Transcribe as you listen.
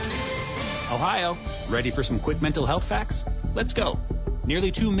Ohio, ready for some quick mental health facts? Let's go.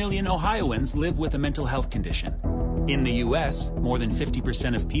 Nearly 2 million Ohioans live with a mental health condition. In the U.S., more than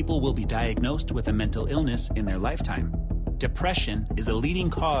 50% of people will be diagnosed with a mental illness in their lifetime. Depression is a leading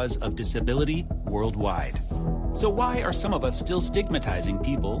cause of disability worldwide. So why are some of us still stigmatizing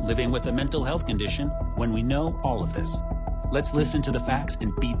people living with a mental health condition when we know all of this? Let's listen to the facts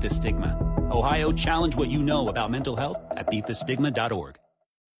and beat the stigma. Ohio, challenge what you know about mental health at beatthestigma.org.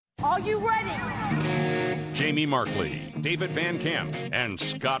 Are you ready? Jamie Markley, David Van Camp, and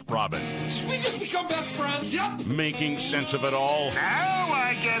Scott Robbins. We just become best friends. Yep. Making sense of it all. Now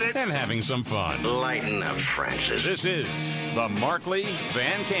I get it. And having some fun. Lighten up, Francis. This is the Markley,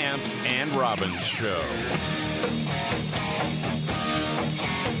 Van Camp, and Robbins Show.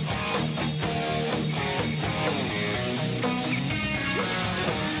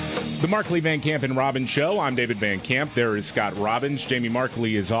 The Markley, Van Camp, and Robbins Show. I'm David Van Camp. There is Scott Robbins. Jamie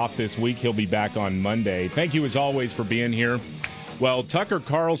Markley is off this week. He'll be back on Monday. Thank you, as always, for being here. Well, Tucker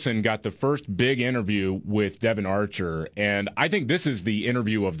Carlson got the first big interview with Devon Archer, and I think this is the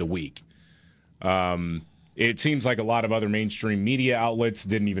interview of the week. It seems like a lot of other mainstream media outlets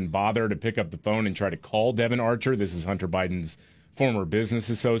didn't even bother to pick up the phone and try to call Devon Archer. This is Hunter Biden's former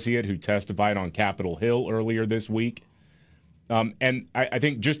business associate who testified on Capitol Hill earlier this week. And I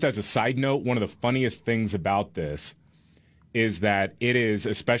think just as a side note, one of the funniest things about this is that it is,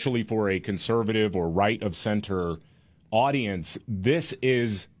 especially for a conservative or right-of-center audience, this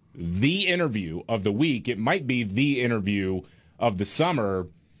is the interview of the week. It might be the interview of the summer,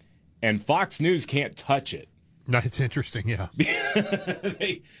 and Fox News can't touch it. That's interesting, yeah.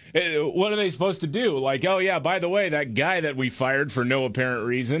 What are they supposed to do? Like, oh, yeah, by the way, that guy that we fired for no apparent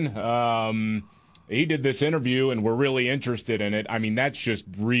reason, he did this interview, and we're really interested in it. I mean, that's just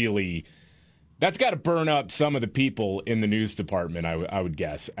really – that's got to burn up some of the people in the news department, I would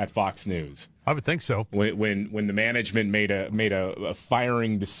guess, at Fox News. I would think so. When the management made a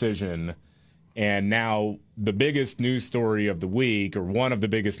firing decision, and now the biggest news story of the week, or one of the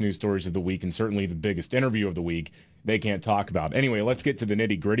biggest news stories of the week, and certainly the biggest interview of the week, they can't talk about. Anyway, let's get to the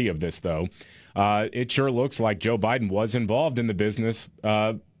nitty-gritty of this, though. It sure looks like Joe Biden was involved in the business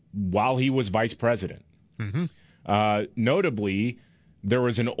while he was vice president. Mm-hmm. Notably, there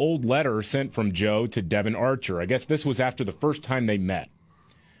was an old letter sent from Joe to Devon Archer. I guess this was after the first time they met.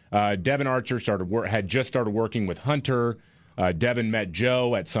 Devon Archer had just started working with Hunter. Devon met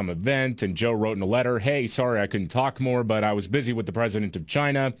Joe at some event, and Joe wrote in a letter, "Hey, sorry I couldn't talk more, but I was busy with the president of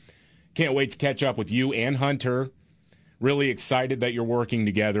China. Can't wait to catch up with you and Hunter. Really excited that you're working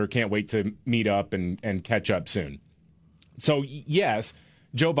together. Can't wait to meet up and catch up soon." So, yes,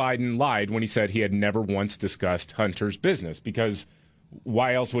 Joe Biden lied when he said he had never once discussed Hunter's business, because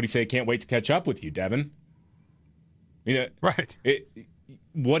why else would he say, "Can't wait to catch up with you, Devon"? Right.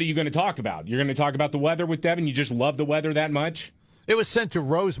 What are you going to talk about? You're going to talk about the weather with Devon? You just love the weather that much? It was sent to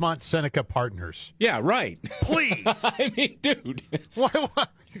Rosemont Seneca Partners. Yeah, right. Please. I mean, dude. Why?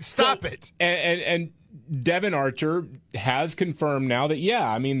 Stop it. And Devon Archer has confirmed now that, yeah,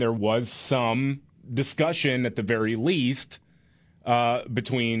 I mean, there was some discussion at the very least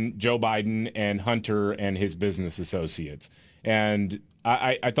between Joe Biden and Hunter and his business associates. And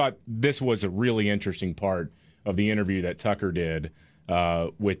I thought this was a really interesting part of the interview that Tucker did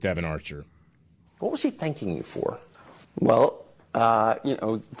with Devon Archer. What was he thanking you for? Well,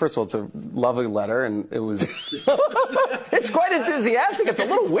 first of all, it's a lovely letter, and it was... It's quite enthusiastic. It's a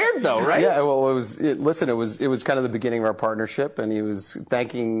little weird, though, right? Yeah, well, it was kind of the beginning of our partnership, and he was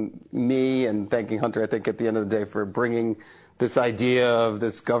thanking me and thanking Hunter, I think, at the end of the day, for bringing this idea of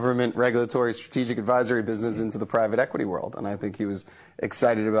this government regulatory strategic advisory business into the private equity world. And I think he was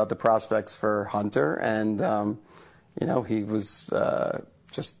excited about the prospects for Hunter, and, he was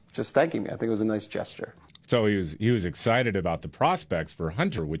just thanking me. I think it was a nice gesture. So he was excited about the prospects for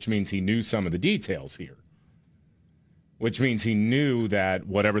Hunter, which means he knew some of the details here. Which means he knew that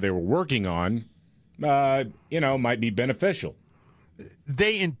whatever they were working on, might be beneficial.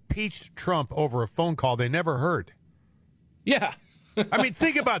 They impeached Trump over a phone call they never heard. Yeah. I mean,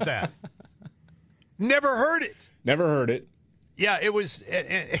 think about that. Never heard it. Never heard it. Yeah, it was,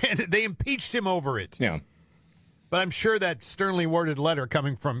 and they impeached him over it. Yeah. But I'm sure that sternly worded letter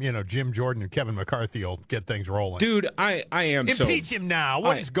coming from, Jim Jordan and Kevin McCarthy will get things rolling. Dude, I am Impeach him now.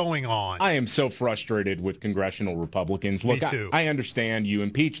 What is going on? I am so frustrated with congressional Republicans. Look, Me too. I understand you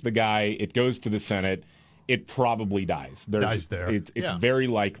impeach the guy, it goes to the Senate, it probably dies. It's very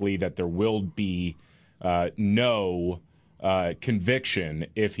likely that there will be no conviction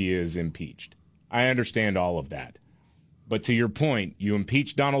if he is impeached. I understand all of that. But to your point, you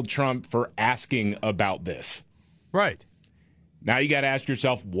impeach Donald Trump for asking about this. Right. Now you got to ask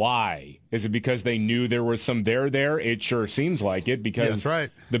yourself, why? Is it because they knew there was some there? It sure seems like it, because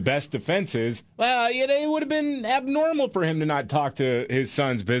the best defense is, well, it would have been abnormal for him to not talk to his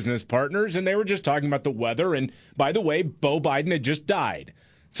son's business partners, and they were just talking about the weather. And by the way, Beau Biden had just died.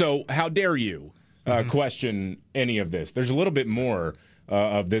 So how dare you question any of this? There's a little bit more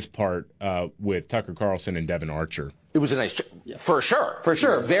of this part with Tucker Carlson and Devin Archer. It was a nice, for sure. For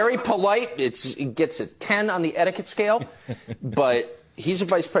sure. Very polite. It gets a 10 on the etiquette scale. But he's a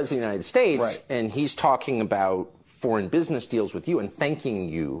vice president of the United States, and he's talking about foreign business deals with you and thanking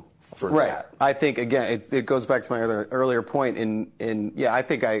you for that. I think, again, it goes back to my earlier point. I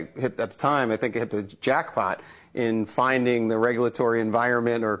think I hit, at the time, I think I hit the jackpot in finding the regulatory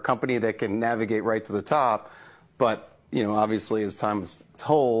environment or company that can navigate right to the top. But, obviously, as time was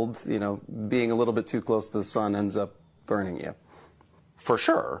told, being a little bit too close to the sun ends up burning you. For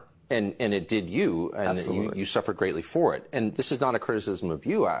sure. And it did you, and you suffered greatly for it. And this is not a criticism of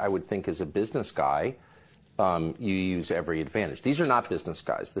you. I would think as a business guy, you use every advantage. These are not business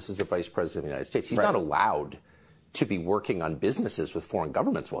guys. This is the vice president of the United States. He's not allowed to be working on businesses with foreign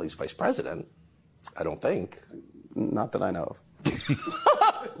governments while he's vice president, I don't think. Not that I know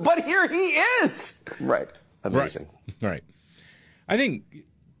of. But here he is. Right. Amazing. Right. I think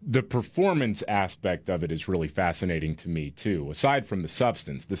the performance aspect of it is really fascinating to me, too. Aside from the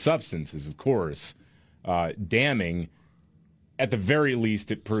substance is, of course, damning. At the very least,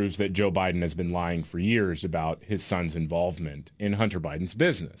 it proves that Joe Biden has been lying for years about his son's involvement in Hunter Biden's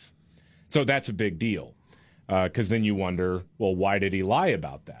business. So that's a big deal, because then you wonder, well, why did he lie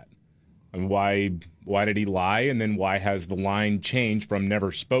about that? And why did he lie? And then why has the line changed from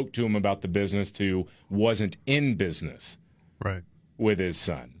never spoke to him about the business to wasn't in business with his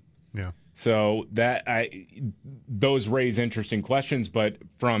son? Yeah. So those raise interesting questions, but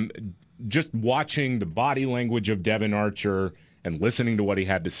from just watching the body language of Devin Archer and listening to what he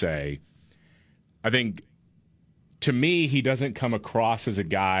had to say, I think, to me, he doesn't come across as a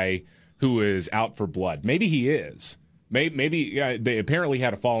guy who is out for blood. Maybe he is. Maybe they apparently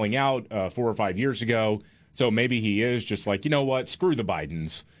had a falling out 4 or 5 years ago, so maybe he is just like, you know what, screw the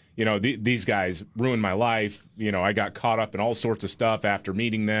Bidens. These guys ruined my life. I got caught up in all sorts of stuff after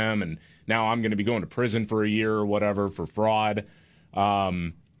meeting them, and now I'm going to be going to prison for a year or whatever for fraud.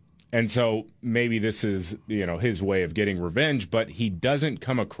 And so maybe this is, his way of getting revenge, but he doesn't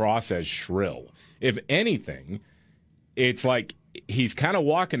come across as shrill. If anything, it's like he's kind of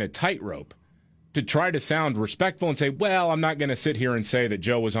walking a tightrope to try to sound respectful and say, well, I'm not going to sit here and say that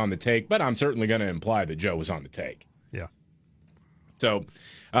Joe was on the take, but I'm certainly going to imply that Joe was on the take. Yeah. So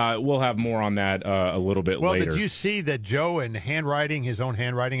we'll have more on that a little bit later. Well, did you see that Joe, in his own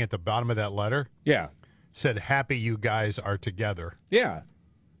handwriting at the bottom of that letter? Yeah. Said, happy you guys are together. Yeah.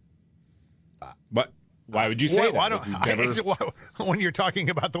 But why would you say that? When you're talking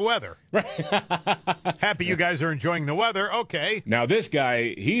about the weather. Right. Happy you guys are enjoying the weather. Okay. Now, this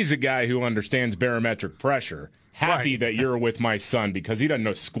guy, he's a guy who understands barometric pressure. Happy that you're with my son because he doesn't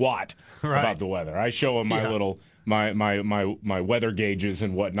know squat about the weather. I show him my little my weather gauges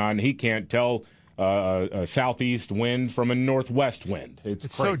and whatnot, and he can't tell a southeast wind from a northwest wind.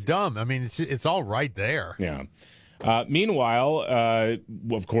 It's so dumb. I mean, it's all right there. Yeah. Meanwhile,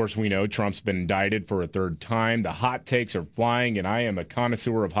 of course, we know Trump's been indicted for a third time. The hot takes are flying, and I am a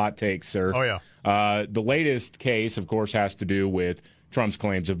connoisseur of hot takes, sir. Oh, yeah. The latest case, of course, has to do with Trump's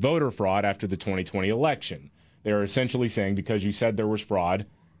claims of voter fraud after the 2020 election. They're essentially saying because you said there was fraud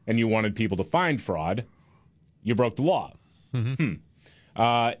and you wanted people to find fraud, you broke the law. Mm-hmm.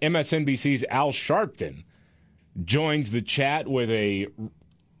 MSNBC's Al Sharpton joins the chat with a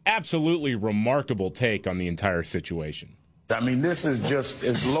absolutely remarkable take on the entire situation. I mean, this is just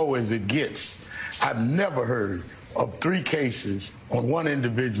as low as it gets. I've never heard of 3 cases on one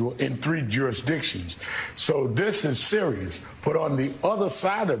individual in 3 jurisdictions. So this is serious. But on the other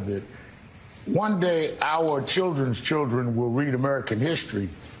side of it, one day our children's children will read American history.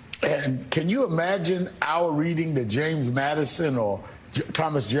 And can you imagine our reading that James Madison or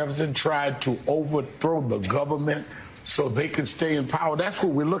Thomas Jefferson tried to overthrow the government so they could stay in power? That's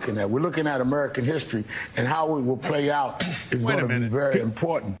what we're looking at. We're looking at American history, and how it will play out is going to be very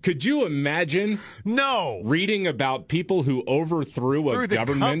important. Could you imagine reading about people who overthrew a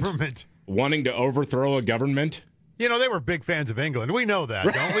government, wanting to overthrow a government? They were big fans of England. We know that,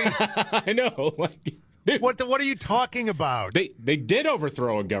 don't we? I know. What are you talking about? They did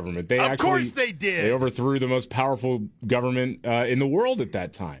overthrow a government. Of course they did. They overthrew the most powerful government in the world at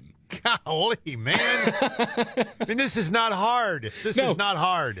that time. Golly, man. I mean, this is not hard. This is not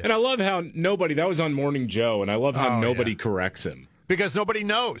hard. And I love how that was on Morning Joe, and I love how nobody corrects him. Because nobody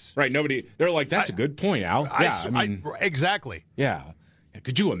knows. Right, nobody. They're like, that's a good point, Al. Exactly. Yeah.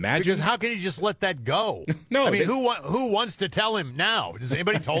 Could you imagine? Because how can you just let that go? No. I mean, who wants to tell him now? Has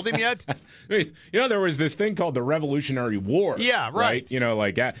anybody told him yet? There was this thing called the Revolutionary War. Yeah, right.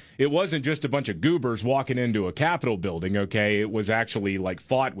 It wasn't just a bunch of goobers walking into a Capitol building, okay? It was actually,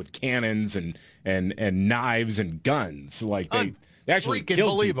 fought with cannons and knives and guns. They actually killed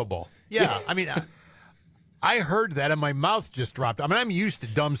unbelievable. Yeah, I mean... I heard that and my mouth just dropped. I mean, I'm used to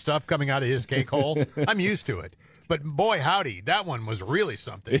dumb stuff coming out of his cake hole. I'm used to it. But boy, howdy, that one was really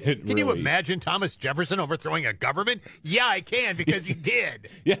something. Can you imagine Thomas Jefferson overthrowing a government? Yeah, I can, because he did.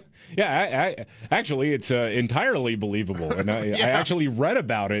 Yeah. Actually, it's entirely believable. And I actually read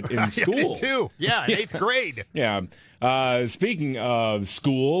about it in school. I did too. Yeah, in 8th grade. Yeah. Speaking of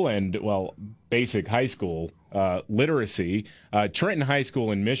school and, basic high school literacy, Trenton High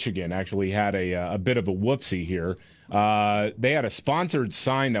School in Michigan actually had a bit of a whoopsie here. They had a sponsored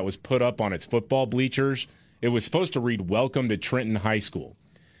sign that was put up on its football bleachers. It was supposed to read, "Welcome to Trenton High School,"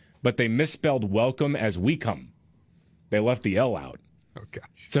 but they misspelled "welcome" as "we come." They left the L out. Oh, gosh.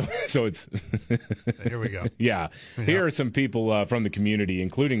 So it's... Here we go. Yeah. Here are some people from the community,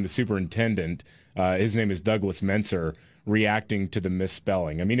 including the superintendent. His name is Douglas Menser, reacting to the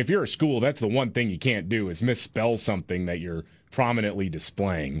misspelling. I mean, if you're a school, that's the one thing you can't do is misspell something that you're prominently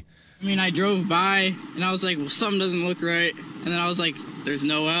displaying. I mean, I drove by, and I was like, well, something doesn't look right. And then I was like, there's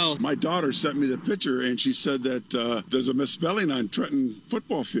no L. My daughter sent me the picture, and she said that there's a misspelling on Trenton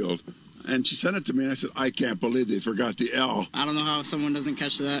football field. And she sent it to me, and I said, I can't believe they forgot the L. I don't know how someone doesn't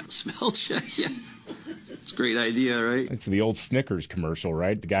catch that. Spell check, yeah. It's a great idea, right? It's the old Snickers commercial,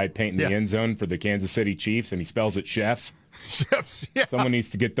 right? The guy painting the end zone for the Kansas City Chiefs, and he spells it Chefs. Chefs, yeah. Someone needs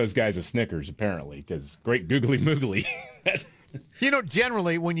to get those guys a Snickers, apparently, because great googly moogly.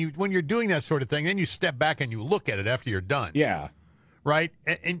 Generally, when you're doing that sort of thing, then you step back and you look at it after you're done. Yeah. Right?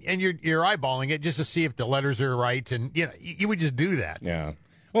 And you're eyeballing it just to see if the letters are right, and you would just do that. Yeah.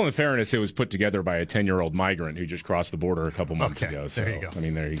 Well, in fairness, it was put together by a 10-year-old migrant who just crossed the border a couple months ago. So, there you go. I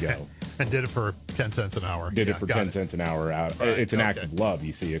mean, there you go. And did it for 10 cents an hour. Did it for 10 cents an hour. Right. It's an act of love,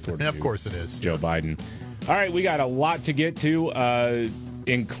 you see, according of course it is. Joe Biden. All right, we got a lot to get to,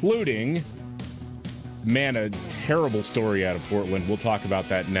 including, a terrible story out of Portland. We'll talk about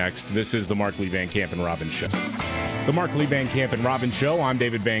that next. This is the Markley, Van Camp, and Robbins Show. The Markley, Van Camp, and Robbins Show. I'm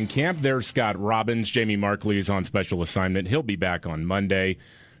David Van Camp. There's Scott Robbins. Jamie Markley is on special assignment. He'll be back on Monday.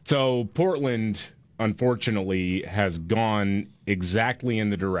 So Portland, unfortunately, has gone exactly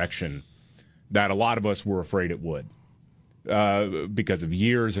in the direction that a lot of us were afraid it would because of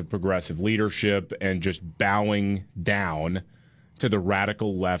years of progressive leadership and just bowing down to the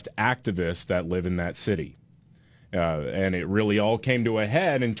radical left activists that live in that city. And it really all came to a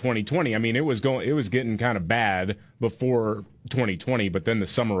head in 2020. I mean, it was getting kind of bad before 2020, but then the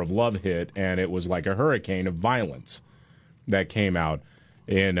summer of love hit, and it was like a hurricane of violence that came out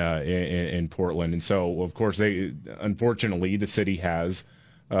in Portland. And so, of course, unfortunately, the city has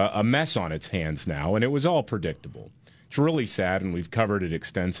a mess on its hands now, and it was all predictable. It's really sad, and we've covered it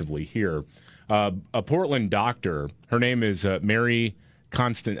extensively here. A Portland doctor, her name is Mary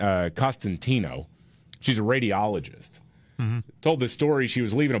Costantino. She's a radiologist. Mm-hmm. Told this story. She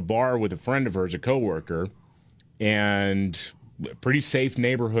was leaving a bar with a friend of hers, a coworker, and a pretty safe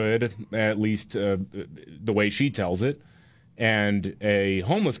neighborhood, at least the way she tells it. And a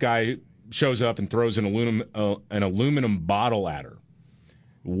homeless guy shows up and throws an aluminum bottle at her,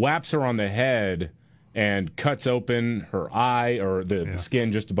 whaps her on the head, and cuts open her eye, or the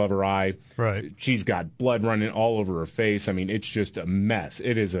skin just above her eye. Right. She's got blood running all over her face. I mean, it's just a mess.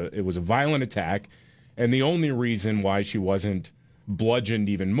 It was a violent attack, and the only reason why she wasn't bludgeoned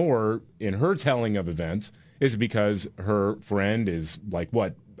even more in her telling of events is because her friend is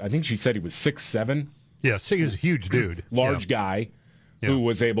I think she said he was 6'7". Yes, he was a huge dude. Large guy who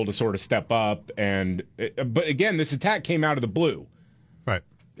was able to sort of step up. But again, this attack came out of the blue. Right.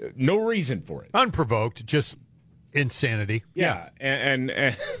 No reason for it. Unprovoked, just insanity. Yeah. And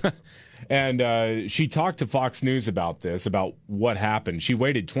she talked to Fox News about this, about what happened. She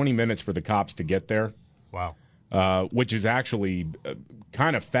waited 20 minutes for the cops to get there. Wow. Which is actually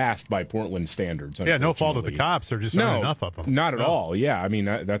kind of fast by Portland standards. Yeah, no fault of the cops. There just aren't enough of them. Not at all. Yeah, I mean,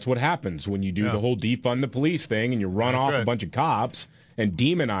 that's what happens when you do the whole defund the police thing and you run off a bunch of cops and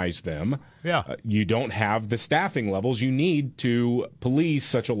demonize them. Yeah. You don't have the staffing levels you need to police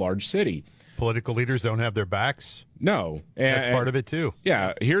such a large city. Political leaders don't have their backs. No. That's part of it, too.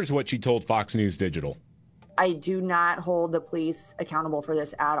 Yeah, here's what she told Fox News Digital. I do not hold the police accountable for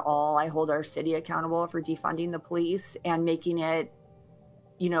this at all. I hold our city accountable for defunding the police and making it,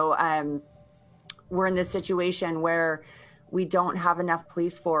 we're in this situation where we don't have enough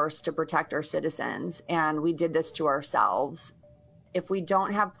police force to protect our citizens, and we did this to ourselves. If we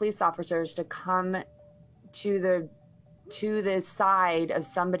don't have police officers to come to the side of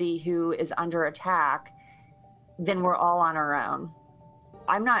somebody who is under attack, then we're all on our own.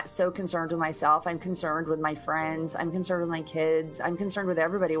 I'm not so concerned with myself. I'm concerned with my friends. I'm concerned with my kids. I'm concerned with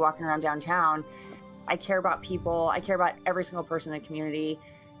everybody walking around downtown. I care about people. I care about every single person in the community,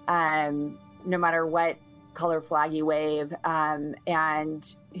 no matter what color flag you wave, and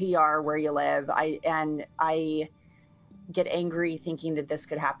who you are, where you live. I get angry thinking that this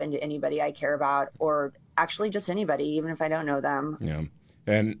could happen to anybody I care about, or actually just anybody, even if I don't know them. Yeah.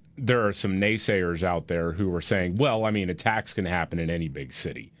 And there are some naysayers out there who are saying, well, I mean, attacks can happen in any big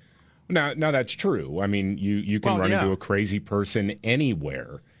city. Now that's true. I mean, you can run into a crazy person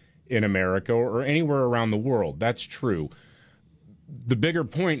anywhere in America or anywhere around the world. That's true. The bigger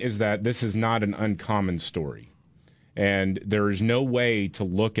point is that this is not an uncommon story. And there is no way to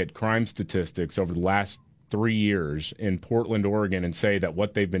look at crime statistics over the last 3 years in Portland, Oregon, and say that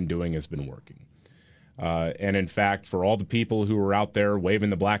what they've been doing has been working. And in fact, for all the people who are out there waving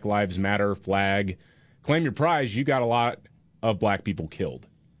the Black Lives Matter flag, claim your prize, you got a lot of black people killed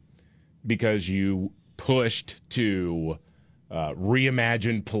because you pushed to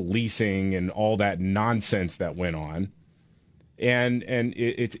reimagine policing and all that nonsense that went on. And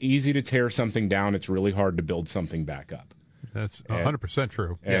it's easy to tear something down. It's really hard to build something back up. That's 100%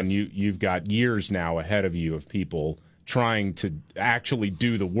 true. And you've got years now ahead of you of people trying to actually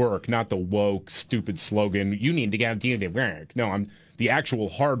do the work, not the woke, stupid slogan, you need to get do the work. No, the actual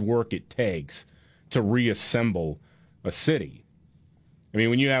hard work it takes to reassemble a city. I mean,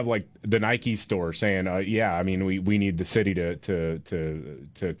 when you have like the Nike store saying, we need the city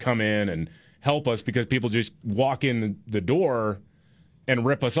to come in and help us because people just walk in the door and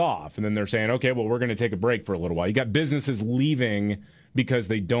rip us off. And then they're saying, okay, well, we're going to take a break for a little while. You got businesses leaving because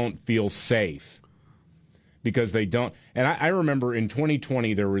they don't feel safe. Because they don't. And I remember in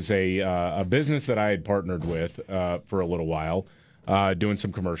 2020, there was a business that I had partnered with for a little while, doing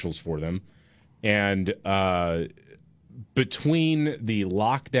some commercials for them. And between the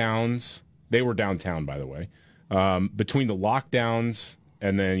lockdowns, they were downtown, by the way, between the lockdowns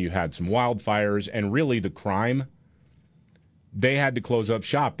and then you had some wildfires and really the crime, they had to close up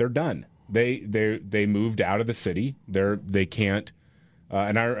shop. They're done. They moved out of the city. They can't.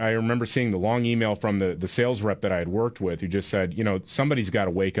 And I remember seeing the long email from the sales rep that I had worked with who just said, somebody's got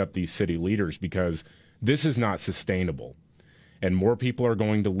to wake up these city leaders because this is not sustainable. And more people are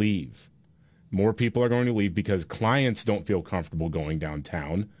going to leave. More people are going to leave because clients don't feel comfortable going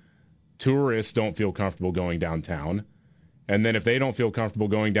downtown. Tourists don't feel comfortable going downtown. And then if they don't feel comfortable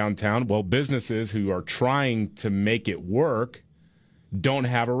going downtown, well, businesses who are trying to make it work don't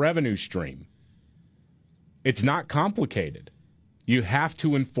have a revenue stream. It's not complicated. You have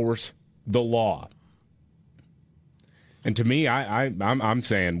to enforce the law. And to me, I'm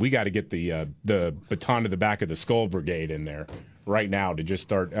saying we got to get the baton to the back of the skull brigade in there right now to just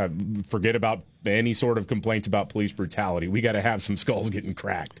start. Forget about any sort of complaints about police brutality. We got to have some skulls getting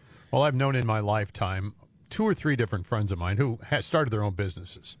cracked. Well, I've known in my lifetime 2 or 3 different friends of mine who had started their own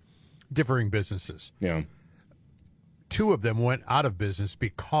businesses, differing businesses. Yeah. 2 of them went out of business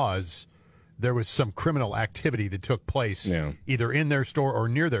because there was some criminal activity that took place either in their store or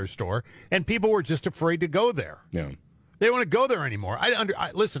near their store, and people were just afraid to go there. Yeah. They don't want to go there anymore.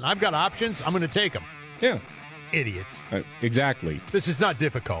 Listen, I've got options. I'm going to take them. Yeah. Idiots. Exactly. This is not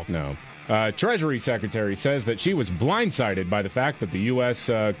difficult. No. Treasury Secretary says that she was blindsided by the fact that the U.S.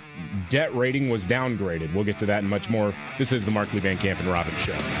 Debt rating was downgraded. We'll get to that and much more. This is the Markley, Van Camp, and Robbins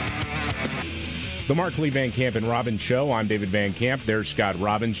Show. The Markley, Van Camp, and Robbins Show. I'm David Van Camp. There's Scott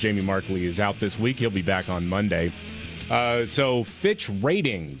Robbins. Jamie Markley is out this week. He'll be back on Monday. So Fitch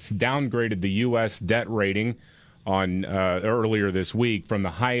Ratings downgraded the U.S. debt rating on earlier this week from the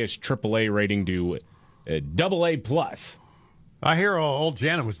highest AAA rating to AA+. I hear old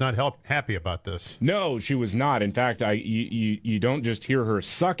Janet was not happy about this. No, she was not. In fact, you don't just hear her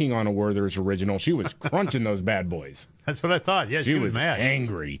sucking on a Werther's original. She was crunching those bad boys. That's what I thought. Yeah, she was mad.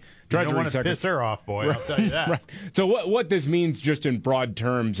 Angry. You don't want to piss her off, boy. I'll tell you that. Right. So what this means, just in broad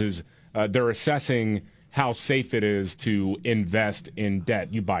terms, is they're assessing how safe it is to invest in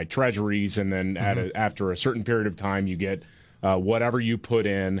debt. You buy treasuries, and then after a certain period of time, you get whatever you put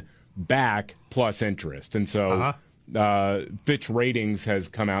in back plus interest. And so Fitch Ratings has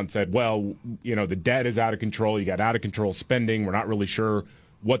come out and said, well, the debt is out of control. You got out of control spending. We're not really sure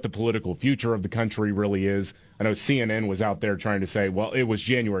what the political future of the country really is. I know CNN was out there trying to say, well, it was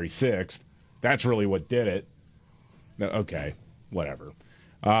January 6th. That's really what did it. Okay, whatever.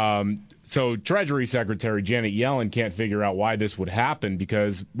 So Treasury Secretary Janet Yellen can't figure out why this would happen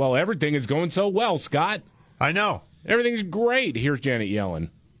because, well, everything is going so well, Scott. I know. Everything's great. Here's Janet Yellen.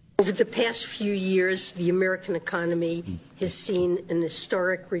 Over the past few years, the American economy has seen an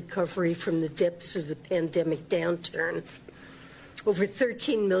historic recovery from the depths of the pandemic downturn. Over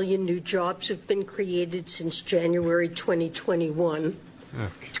 13 million new jobs have been created since January 2021.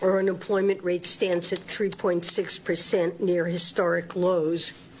 Okay. Our unemployment rate stands at 3.6%, near historic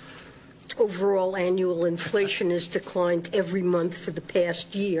lows. Overall annual inflation has declined every month for the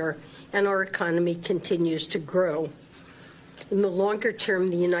past year, and our economy continues to grow. In the longer term,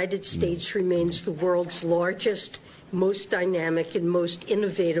 the United States remains the world's largest, most dynamic, and most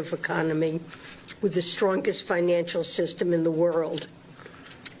innovative economy, with the strongest financial system in the world.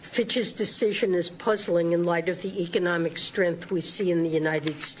 Fitch's decision is puzzling in light of the economic strength we see in the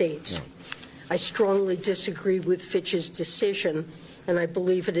United States. I strongly disagree with Fitch's decision, and I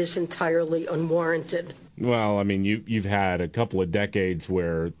believe it is entirely unwarranted. Well, I mean, you've had a couple of decades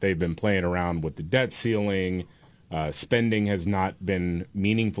where they've been playing around with the debt ceiling. Spending has not been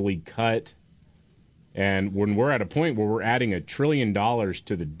meaningfully cut. And when we're at a point where we're adding $1 trillion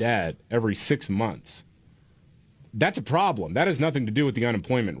to the debt every 6 months, that's a problem. That has nothing to do with the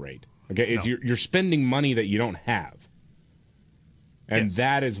unemployment rate. Okay, it's you're spending money that you don't have. And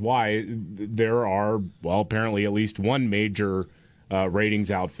that is why there are, well, apparently at least one major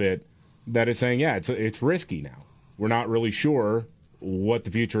ratings outfit that is saying, yeah, it's risky now. We're not really sure what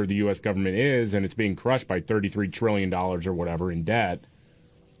the future of the U.S. government is, and it's being crushed by $33 trillion or whatever in debt.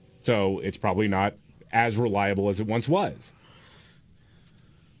 So it's probably not as reliable as it once was.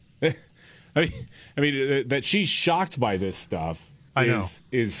 I mean, that she's shocked by this stuff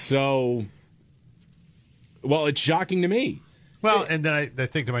is so... Well, it's shocking to me. Well, and then I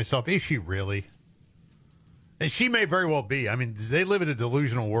think to myself, is she really? And she may very well be. I mean, they live in a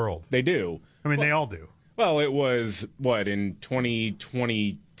delusional world. They do. I mean, they all do. Well, it was, in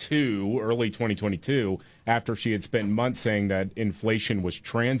 2022, early 2022, after she had spent months saying that inflation was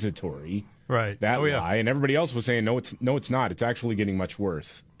transitory. Right. That lie. And everybody else was saying, no, it's not. It's actually getting much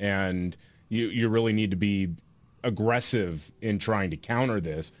worse. And you really need to be aggressive in trying to counter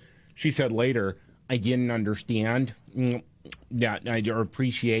this. She said later, I didn't understand that I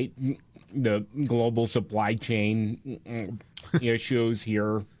appreciate the global supply chain issues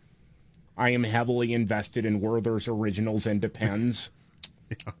here. I am heavily invested in Werther's Originals and Depends.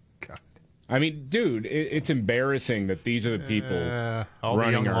 Oh, God. I mean, dude, it's embarrassing that these are the people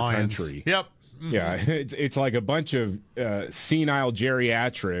running our country. Yep. Mm-hmm. Yeah, it's like a bunch of senile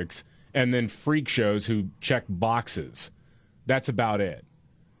geriatrics and then freak shows who check boxes. That's about it.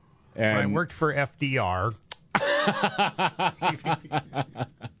 And I worked for FDR.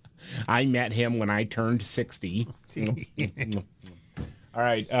 I met him when I turned 60. All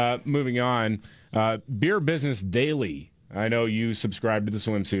right, moving on. Beer Business Daily. I know you subscribe to the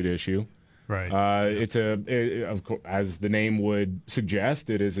swimsuit issue. Right. It's of course, as the name would suggest,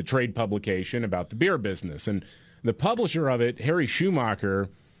 it is a trade publication about the beer business. And the publisher of it, Harry Schumacher,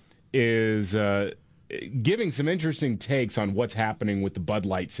 is giving some interesting takes on what's happening with the Bud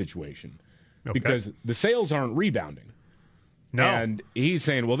Light situation. Okay. Because the sales aren't rebounding. No. And he's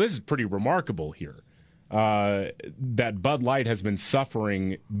saying, well, this is pretty remarkable here. That Bud Light has been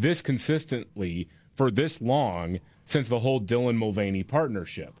suffering this consistently for this long since the whole Dylan Mulvaney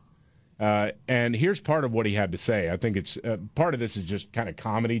partnership. And here's part of what he had to say. I think it's part of this is just kind of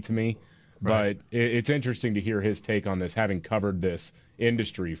comedy to me, right. But it's interesting to hear his take on this, having covered this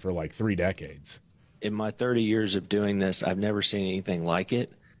industry for like 3 decades. In my 30 years of doing this, I've never seen anything like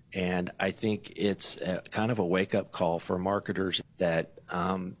it. And I think it's kind of a wake-up call for marketers that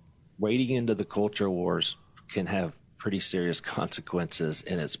wading into the culture wars can have pretty serious consequences,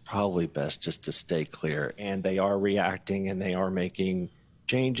 and it's probably best just to stay clear. And they are reacting, and they are making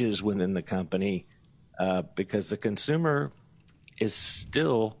changes within the company because the consumer is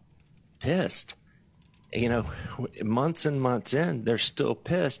still pissed. You know, months and months in, they're still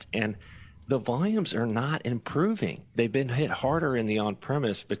pissed, and the volumes are not improving. They've been hit harder in the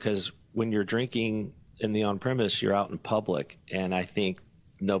on-premise because when you're drinking in the on-premise, you're out in public, and I think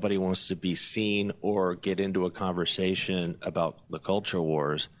nobody wants to be seen or get into a conversation about the culture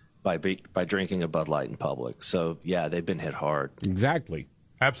wars by drinking a Bud Light in public. So, yeah, they've been hit hard. Exactly.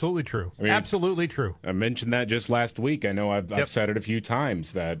 Absolutely true. I mean, absolutely true. I mentioned that just last week. I know I've said it a few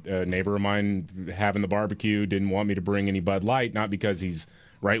times that a neighbor of mine having the barbecue didn't want me to bring any Bud Light, not because he's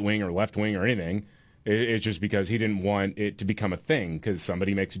right-wing or left-wing or anything. It's just because he didn't want it to become a thing because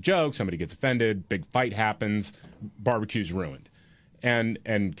somebody makes a joke, somebody gets offended, big fight happens, barbecue's ruined. And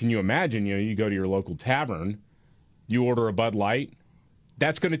can you imagine, you go to your local tavern, you order a Bud Light,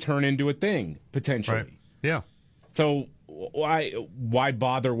 that's going to turn into a thing potentially. Right. Yeah. So why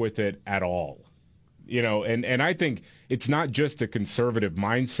bother with it at all? And I think it's not just a conservative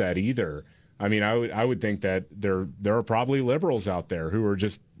mindset either. I mean, I would think that there are probably liberals out there who are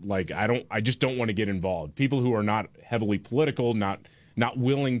just like, I just don't want to get involved. People who are not heavily political, not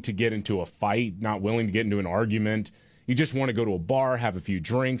willing to get into a fight, not willing to get into an argument. You just want to go to a bar, have a few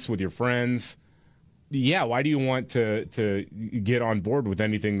drinks with your friends. Yeah, why do you want to get on board with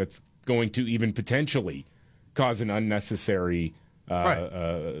anything that's going to even potentially cause an unnecessary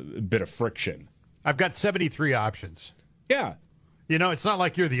bit of friction? I've got 73 options. Yeah. It's not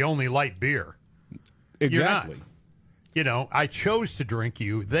like you're the only light beer. Exactly. You're not. I chose to drink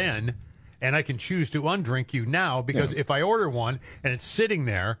you then, and I can choose to undrink you now because if I order one and it's sitting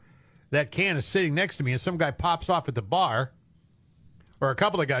there, that can is sitting next to me, and some guy pops off at the bar, or a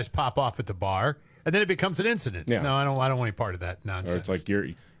couple of guys pop off at the bar, and then it becomes an incident. Yeah. No, I don't want any part of that nonsense. Or it's like you're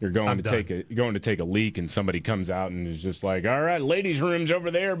going to take a leak, and somebody comes out and is just like, "All right, ladies' room's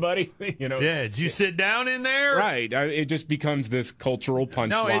over there, buddy." Yeah, did you sit down in there? Right. It just becomes this cultural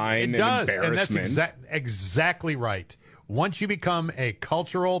punchline and embarrassment. And that's exactly right. Once you become a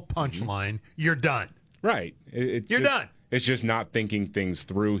cultural punchline, you're done. Right. You're done. It's just not thinking things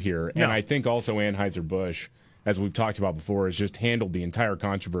through here. No. And I think also Anheuser-Busch, as we've talked about before, has just handled the entire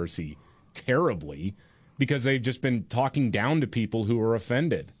controversy terribly because they've just been talking down to people who are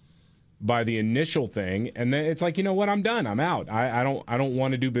offended by the initial thing. And then it's like, you know what? I'm done. I'm out. I don't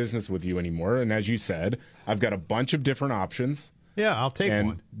want to do business with you anymore. And as you said, I've got a bunch of different options. Yeah, I'll take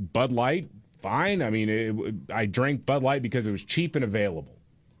one. Bud Light, fine. I mean, I drank Bud Light because it was cheap and available.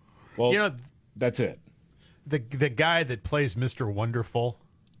 Well, that's it. The guy that plays Mr. Wonderful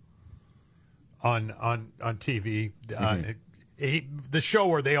on TV, the show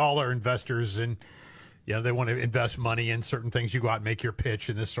where they all are investors and they want to invest money in certain things. You go out and make your pitch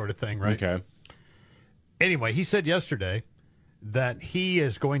and this sort of thing, right? Okay. Anyway, he said yesterday that he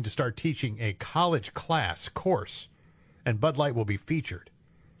is going to start teaching a college course, and Bud Light will be featured.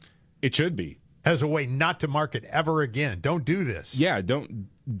 It should be. As a way not to market ever again. Don't do this. Yeah,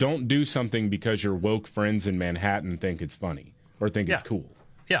 don't do something because your woke friends in Manhattan think it's funny or think it's cool.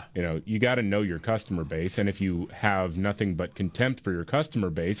 Yeah. You got to know your customer base, and if you have nothing but contempt for your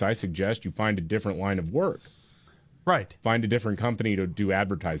customer base, I suggest you find a different line of work. Right. Find a different company to do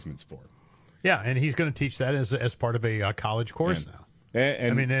advertisements for. Yeah, and he's going to teach that as part of a college course now.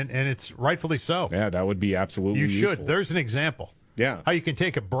 And it's rightfully so. Yeah, that would be absolutely useful. Useful. There's an example. Yeah. How you can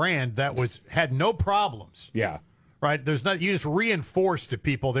take a brand that had no problems. Yeah. Right? You just reinforced to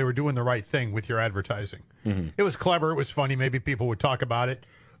people they were doing the right thing with your advertising. Mm-hmm. It was clever. It was funny. Maybe people would talk about it.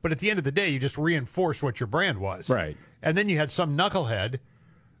 But at the end of the day, you just reinforced what your brand was. Right. And then you had some knucklehead,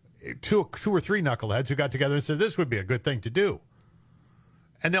 two or three knuckleheads who got together and said, this would be a good thing to do.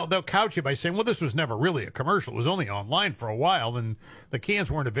 And they'll couch it by saying, well, this was never really a commercial. It was only online for a while, and the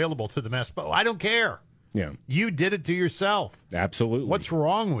cans weren't available to the mass. But I don't care. Yeah. You did it to yourself. Absolutely. What's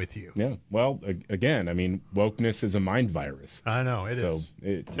wrong with you? Yeah. Well, again, I mean, wokeness is a mind virus. I know, it is. So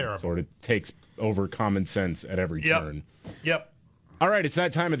it terrible. Sort of takes over common sense at every turn. Yep. All right, it's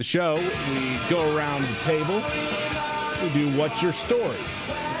that time of the show. We go around the table. We do What's Your Story?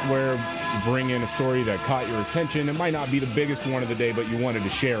 Where you bring in a story that caught your attention. It might not be the biggest one of the day, but you wanted to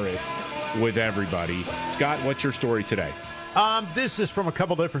share it with everybody. Scott, what's your story today? This is from a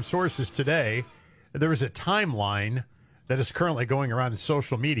couple different sources today. There is a timeline that is currently going around in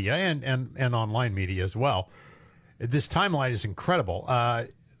social media and online media as well. This timeline is incredible.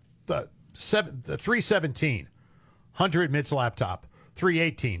 The 317, Hunter admits laptop.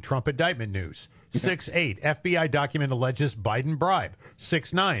 318, Trump indictment news. 6-8, FBI document alleges Biden bribe.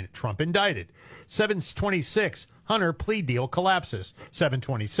 6-9, Trump indicted. 726, Hunter plea deal collapses.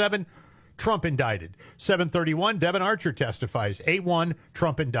 727, Trump indicted. 731, Devin Archer testifies. 8-1,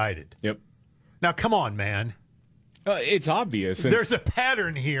 Trump indicted. Yep. Now, come on, man. It's obvious. There's a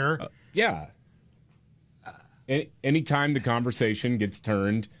pattern here. Yeah. Anytime the conversation gets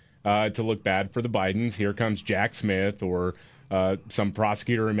turned to look bad for the Bidens, here comes Jack Smith or some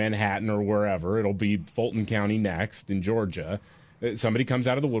prosecutor in Manhattan or wherever. It'll be Fulton County next in Georgia. Somebody comes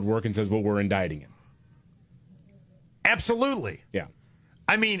out of the woodwork and says, well, we're indicting him. Absolutely. Yeah.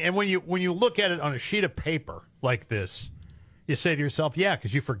 I mean, and when you look at it on a sheet of paper like this, you say to yourself, yeah,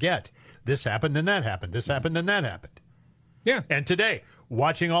 because you forget. This happened, then that happened. This happened, then that happened. Yeah. And today,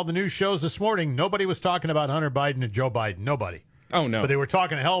 watching all the news shows this morning, nobody was talking about Hunter Biden and Joe Biden. Nobody. Oh, no. But they were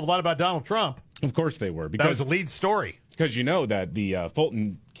talking a hell of a lot about Donald Trump. Of course they were. Because that was the lead story. Because you know that the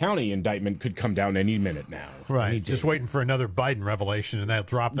Fulton County indictment could come down any minute now. Right. Just waiting for another Biden revelation, and they'll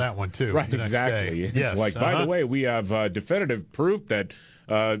drop that one, too. Right, the next exactly. Day. It's yes. like, by the way, we have definitive proof that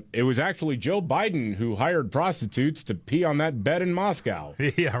it was actually Joe Biden who hired prostitutes to pee on that bed in Moscow.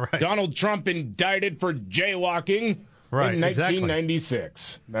 Yeah, right. Donald Trump indicted for jaywalking in 1996.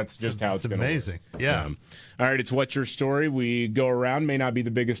 Exactly. That's just how it's going to work. Amazing. Yeah. All right, it's What's Your Story? We go around. May not be the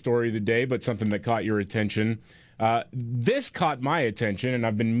biggest story of the day, but something that caught your attention. This caught my attention, and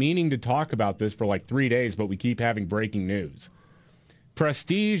I've been meaning to talk about this for like 3 days, but we keep having breaking news.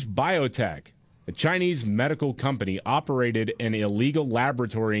 Prestige Biotech, a Chinese medical company, operated an illegal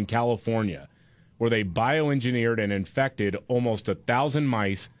laboratory in California where they bioengineered and infected almost 1,000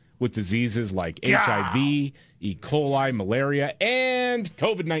 mice with diseases like HIV, E. coli, malaria, and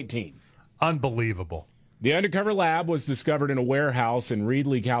COVID-19. Unbelievable. The undercover lab was discovered in a warehouse in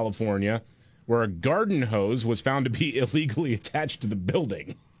Reedley, California, where a garden hose was found to be illegally attached to the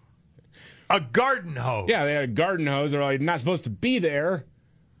building. A garden hose? Yeah, they had a garden hose. They're like, not supposed to be there.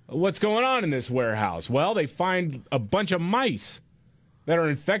 What's going on in this warehouse? Well, they find a bunch of mice that are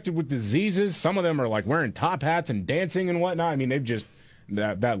infected with diseases. Some of them are like wearing top hats and dancing and whatnot. I mean, they've just,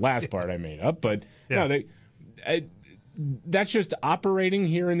 that last part I made up, but no, that's just operating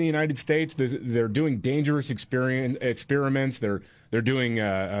here in the United States. They're doing dangerous experiments. They're doing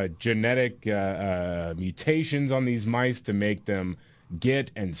genetic mutations on these mice to make them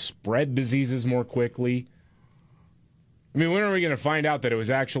get and spread diseases more quickly. I mean, when are we going to find out that it was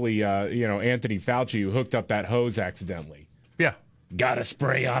actually Anthony Fauci who hooked up that hose accidentally? Yeah. Gotta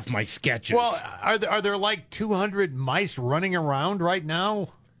spray off my sketches. Well, are there like 200 mice running around right now?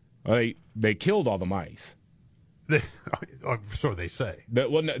 They killed all the mice. So they say.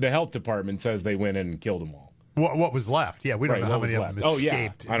 The health department says they went in and killed them all. What was left? Yeah, we don't know how many of them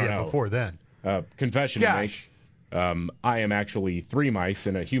escaped I don't know. before then. Confession to make. I am actually 3 mice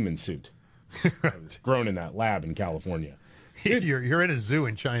in a human suit. I was grown in that lab in California. You're in a zoo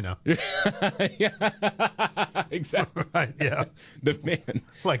in China. Yeah, exactly. Right, yeah. The man.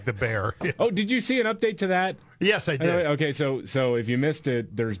 Like the bear. Yeah. Oh, did you see an update to that? Yes, I did. Okay, so if you missed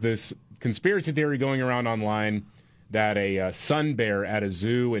it, there's this conspiracy theory going around online that a sun bear at a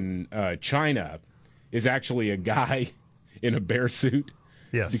zoo in China is actually a guy in a bear suit.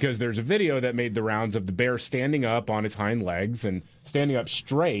 Yes. Because there's a video that made the rounds of the bear standing up on its hind legs and standing up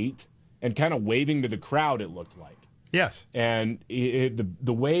straight and kind of waving to the crowd, it looked like. Yes. And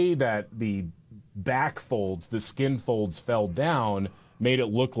the way that the back folds, the skin folds fell down, made it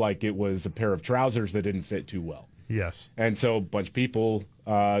look like it was a pair of trousers that didn't fit too well. Yes. And so a bunch of people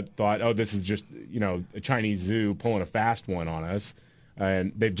thought, oh, this is just, a Chinese zoo pulling a fast one on us.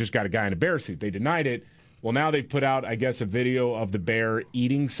 And they've just got a guy in a bear suit. They denied it. Well, now they've put out, I guess, a video of the bear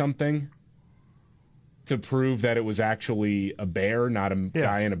eating something to prove that it was actually a bear, not a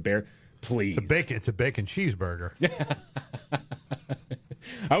guy in a bear. Please. It's a bacon cheeseburger.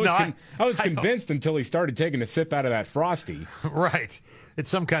 I was convinced until he started taking a sip out of that Frosty. Right. It's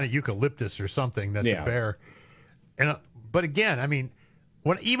some kind of eucalyptus or something that the bear. And but again, I mean,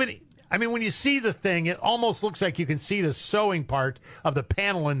 when you see the thing, it almost looks like you can see the sewing part of the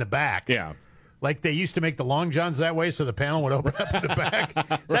panel in the back. Yeah. Like they used to make the long johns that way so the panel would open up in the back.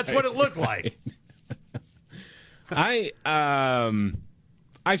 That's what it looked like.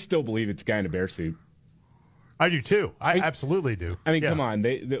 I still believe it's a guy in a bear suit. I do too. I absolutely do. I mean, come on.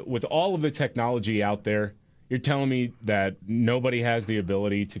 With all of the technology out there, you're telling me that nobody has the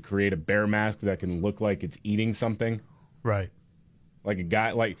ability to create a bear mask that can look like it's eating something? Right. Like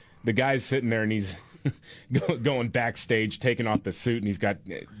the guy's sitting there and he's going backstage, taking off the suit, and he's got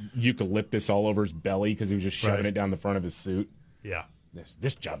eucalyptus all over his belly because he was just shoving it down the front of his suit. Yeah.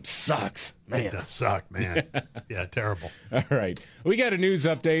 This job sucks, man. It does suck, man. Yeah, terrible. All right. We got a news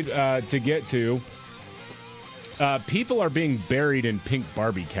update to get to. People are being buried in pink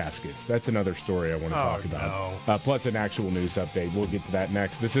Barbie caskets. That's another story I want to talk about. No. Plus an actual news update. We'll get to that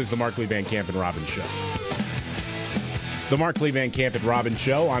next. This is the Markley, Van Camp, and Robbins Show. The Markley, Van Camp, and Robbins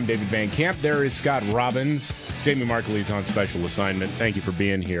Show. I'm David Van Camp. There is Scott Robbins. Jamie Markley's on special assignment. Thank you for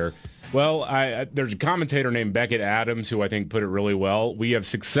being here. Well, there's a commentator named Beckett Adams who I think put it really well. We have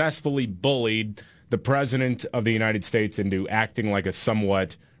successfully bullied the President of the United States into acting like a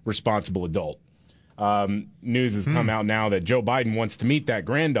somewhat responsible adult. News has come out now that Joe Biden wants to meet that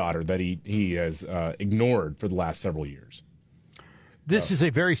granddaughter that he has ignored for the last several years. This is a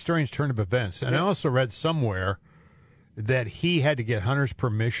very strange turn of events. And I also read somewhere that he had to get Hunter's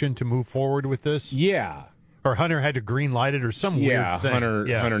permission to move forward with this. Yeah. Or Hunter had to green light it or some weird thing.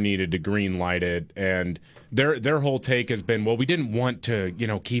 Hunter needed to green light it. And their whole take has been, well, we didn't want to,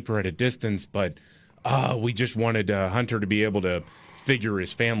 keep her at a distance, but we just wanted Hunter to be able to figure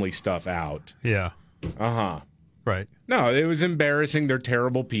his family stuff out. Yeah. Right. No, it was embarrassing. They're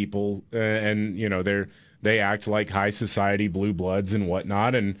terrible people, and they act like high society blue bloods and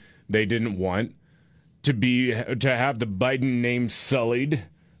whatnot, and they didn't want to have the Biden name sullied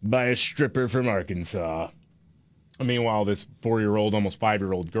by a stripper from Arkansas. Meanwhile, this 4-year-old, almost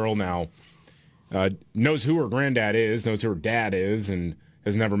 5-year-old girl now knows who her granddad is, knows who her dad is, and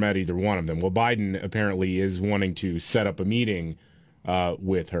has never met either one of them. Well, Biden apparently is wanting to set up a meeting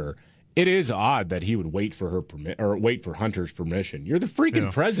with her. It is odd that he would wait for wait for Hunter's permission. You're the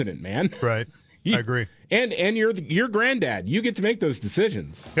freaking president, man. Right. I agree. And you're your granddad. You get to make those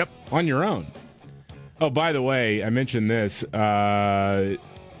decisions. Yep. On your own. Oh, by the way, I mentioned this.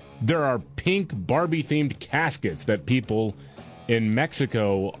 There are pink Barbie-themed caskets that people in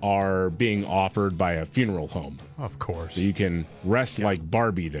Mexico are being offered by a funeral home. Of course. So you can rest like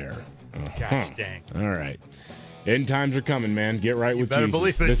Barbie there. Gosh dang. All right. End times are coming, man. Get right with better Jesus.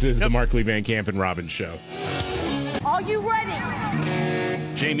 believe it. This is the Markley, Van Camp, and Robbins Show. Are you ready?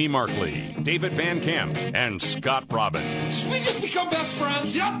 Jamie Markley, David Van Camp, and Scott Robbins. We just become best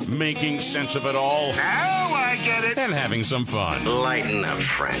friends. Yep. Making sense of it all. Now I get it. And having some fun. Lighten up,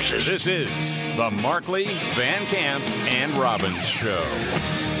 Francis. This is the Markley, Van Camp, and Robbins Show.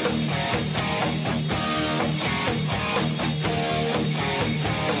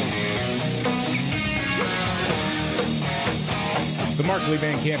 The Markley,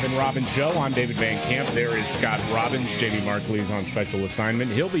 Van Camp, and Robbins Show. I'm David Van Camp. There is Scott Robbins. Jamie Markley's on special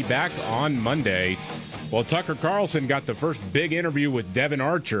assignment. He'll be back on Monday. Well, Tucker Carlson got the first big interview with Devin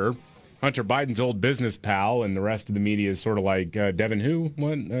Archer, Hunter Biden's old business pal, and the rest of the media is sort of like, Devin who?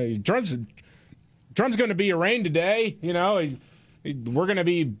 What? Trump's going to be arraigned today. You know, we're going to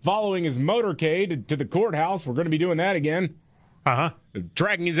be following his motorcade to the courthouse. We're going to be doing that again.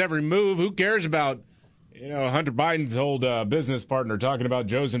 Tracking his every move. Who cares about Hunter Biden's old business partner talking about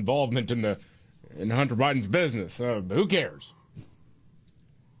Joe's involvement in Hunter Biden's business? Who cares?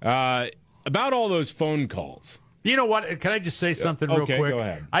 About all those phone calls. You know what? Can I just say something real quick? Go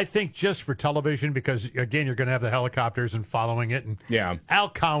ahead. I think just for television, because, again, you're going to have the helicopters and following it. And Al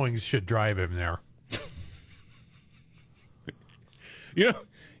Cowings should drive him there. You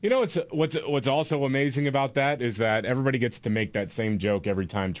know what's also amazing about that is that everybody gets to make that same joke every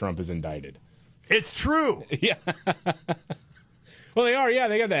time Trump is indicted. It's true. Yeah. Well, they are. Yeah,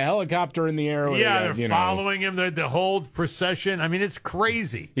 they got the helicopter in the air. Yeah, they're following him. The whole procession. I mean, it's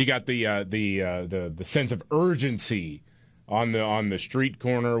crazy. You got the sense of urgency on the street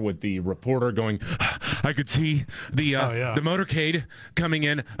corner with the reporter going, I could see the motorcade coming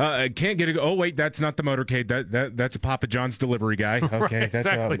in. Can't get it. Oh wait, that's not the motorcade. That's a Papa John's delivery guy. Okay, right, that's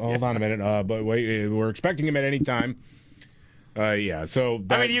exactly. Hold on a minute. But wait, we're expecting him at any time. So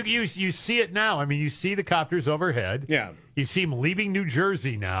I mean, you see it now. I mean, you see the copters overhead. Yeah, you see him leaving New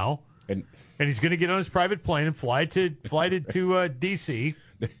Jersey now, and he's going to get on his private plane and fly to D.C.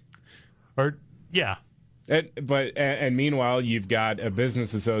 And meanwhile, you've got a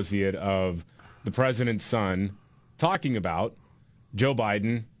business associate of the president's son talking about Joe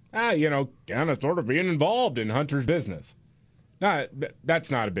Biden, kind of sort of being involved in Hunter's business.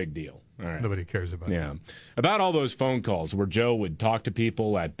 That's not a big deal. All right. Nobody cares about that. About all those phone calls where Joe would talk to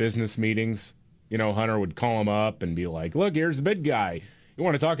people at business meetings. Hunter would call him up and be like, look, here's the big guy. You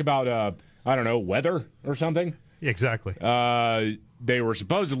want to talk about, weather or something? Exactly. They were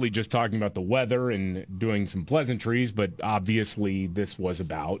supposedly just talking about the weather and doing some pleasantries, but obviously this was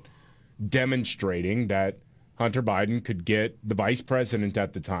about demonstrating that Hunter Biden could get the vice president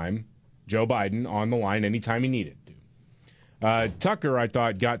at the time, Joe Biden, on the line anytime he needed to. Tucker, I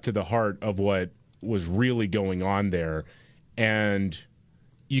thought, got to the heart of what was really going on there, and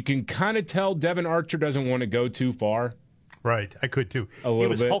you can kind of tell Devin Archer doesn't want to go too far. Right, I could too. A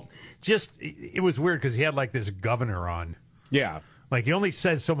little bit. It was weird because he had like this governor on. Yeah. Like he only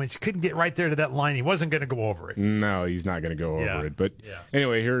said so much. He couldn't get right there to that line. He wasn't going to go over it. No, he's not going to go over it. But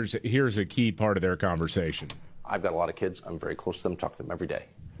anyway, here's a key part of their conversation. I've got a lot of kids. I'm very close to them. Talk to them every day.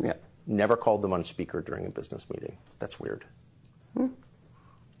 Yeah. Never called them on speaker during a business meeting. That's weird.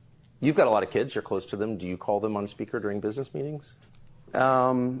 You've got a lot of kids. You're close to them. Do you call them on speaker during business meetings? Do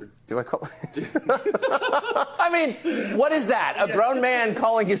I call? I mean, what is that? A grown man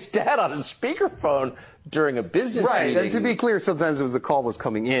calling his dad on a speakerphone during a business meeting? Right. And to be clear, sometimes the call was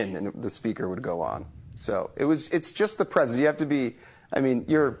coming in and the speaker would go on. So it's just the president. You have to be. I mean,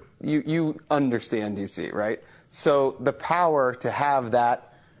 you understand DC, right? So the power to have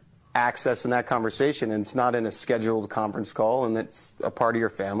that access in that conversation, and it's not in a scheduled conference call, and it's a part of your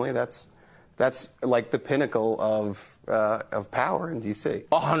family. That's that's like the pinnacle of power in D.C.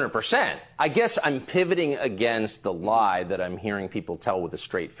 100%. I guess I'm pivoting against the lie that I'm hearing people tell with a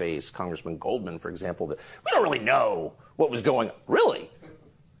straight face, Congressman Goldman, for example, that we don't really know what was going on. Really?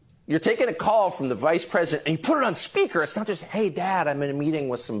 You're taking a call from the vice president and you put it on speaker. It's not just, hey, Dad, I'm in a meeting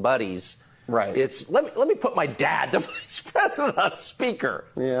with some buddies. Right. It's, let me put my dad, the vice president, on speaker.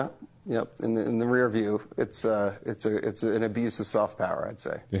 Yeah. Yep. In the rear view, it's an abuse of soft power, I'd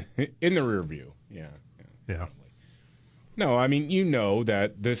say. In the rear view, yeah. No, I mean, you know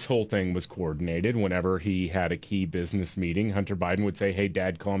that this whole thing was coordinated. Whenever he had a key business meeting, Hunter Biden would say, hey,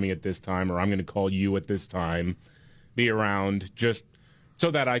 Dad, call me at this time, or I'm going to call you at this time. Be around just so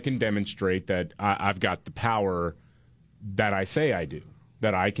that I can demonstrate that I've got the power that I say I do,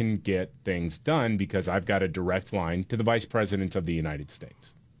 that I can get things done because I've got a direct line to the Vice President of the United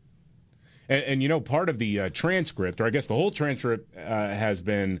States. And you know, part of the transcript, or I guess the whole transcript has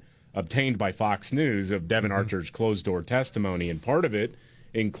been obtained by Fox News of Devin Archer's closed-door testimony, and part of it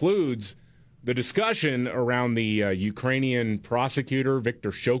includes the discussion around the Ukrainian prosecutor,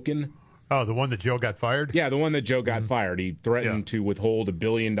 Viktor Shokin. Oh, the one that Joe got fired? Yeah, the one that Joe got fired. He threatened to withhold $1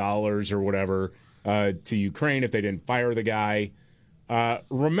 billion or whatever to Ukraine if they didn't fire the guy.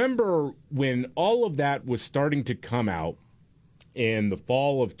 Remember when all of that was starting to come out in the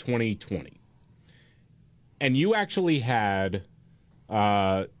fall of 2020? And you actually had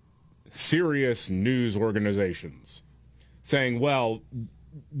serious news organizations saying, well,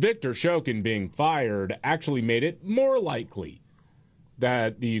 Viktor Shokin being fired actually made it more likely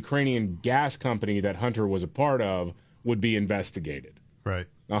that the Ukrainian gas company that Hunter was a part of would be investigated. Right.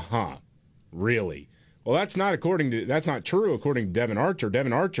 Really? Well, that's not true according to Devin Archer.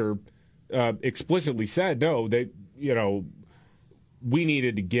 Devin Archer explicitly said, no, we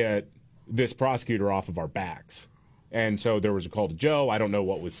needed to get this prosecutor off of our backs. And so there was a call to Joe. I don't know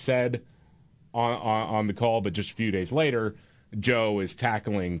what was said on the call, but just a few days later, Joe is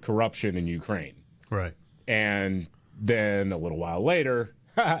tackling corruption in Ukraine. Right. And then a little while later,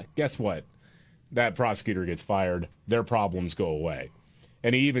 guess what? That prosecutor gets fired. Their problems go away.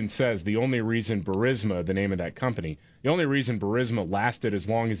 And he even says the only reason Burisma, the name of that company, the only reason Burisma lasted as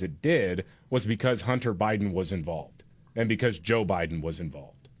long as it did was because Hunter Biden was involved and because Joe Biden was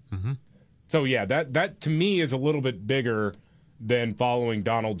involved. Mm-hmm. So, yeah, that to me is a little bit bigger than following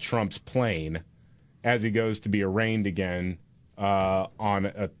Donald Trump's plane as he goes to be arraigned again on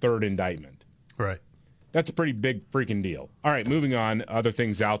a third indictment. Right. That's a pretty big freaking deal. All right, moving on. Other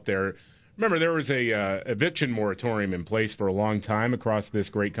things out there. Remember, there was a eviction moratorium in place for a long time across this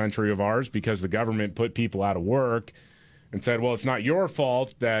great country of ours because the government put people out of work and said, well, it's not your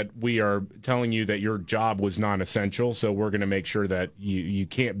fault that we are telling you that your job was non-essential, so we're going to make sure that you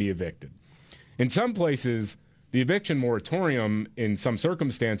can't be evicted. In some places, the eviction moratorium, in some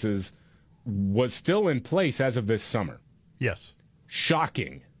circumstances, was still in place as of this summer. Yes.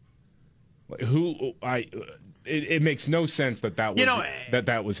 Shocking. It makes no sense that was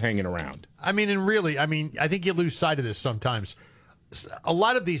that was hanging around. I mean, and really, I think you lose sight of this sometimes. A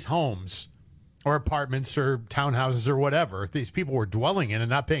lot of these homes or apartments or townhouses or whatever, these people were dwelling in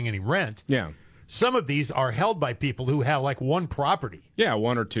and not paying any rent. Yeah. Some of these are held by people who have like one property. Yeah,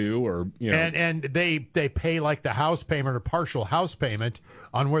 one or two, or and they pay like the house payment or partial house payment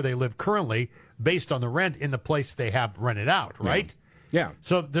on where they live currently based on the rent in the place they have rented out, right? Yeah.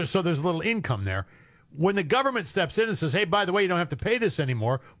 So there's a little income there. When the government steps in and says, hey, by the way, you don't have to pay this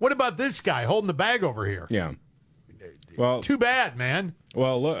anymore, what about this guy holding the bag over here? Yeah. Well, too bad, man.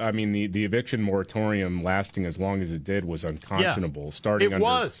 Well, look, I mean, the eviction moratorium lasting as long as it did was unconscionable.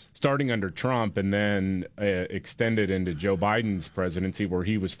 Yeah, starting under Trump and then extended into Joe Biden's presidency, where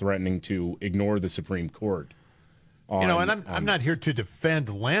he was threatening to ignore the Supreme Court. I'm not here to defend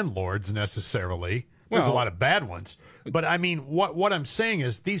landlords necessarily. There's a lot of bad ones. But, I mean, what I'm saying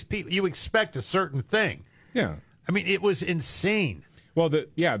is these people, you expect a certain thing. Yeah. I mean, it was insane. Well, the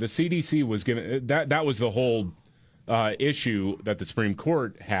CDC was given that was the whole issue that the Supreme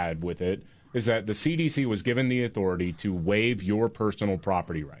Court had with it, is that the CDC was given the authority to waive your personal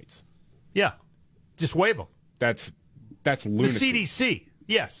property rights. Yeah. Just waive them. That's lunacy. The CDC,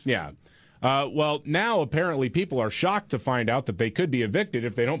 yes. Yeah. Well, now apparently people are shocked to find out that they could be evicted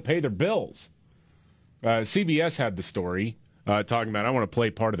if they don't pay their bills. CBS had the story talking about, I want to play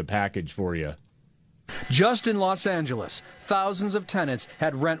part of the package for you. Just in Los Angeles, thousands of tenants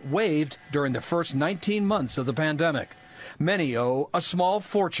had rent waived during the first 19 months of the pandemic. Many owe a small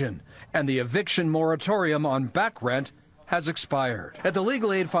fortune, and the eviction moratorium on back rent has expired. At the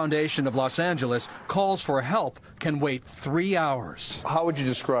Legal Aid Foundation of Los Angeles, calls for help can wait 3 hours. How would you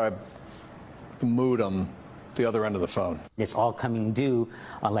describe the mood I'm the other end of the phone. It's all coming due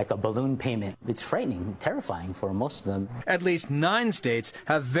like a balloon payment. It's frightening, terrifying for most of them. At least 9 states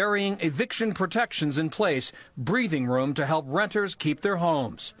have varying eviction protections in place, breathing room to help renters keep their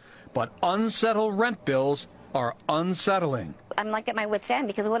homes. But unsettled rent bills are unsettling. I'm like at my wit's end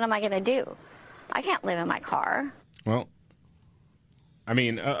because what am I going to do? I can't live in my car. Well, I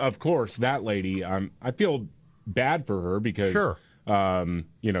mean, of course, that lady, I feel bad for her because, Sure.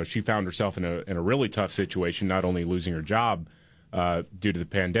 She found herself in a really tough situation, not only losing her job due to the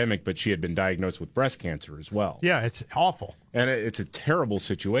pandemic, but she had been diagnosed with breast cancer as well. Yeah, it's awful. And it's a terrible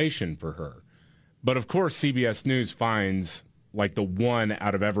situation for her. But, of course, CBS News finds like the 1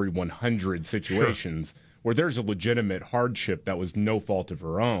 out of every 100 situations where there's a legitimate hardship that was no fault of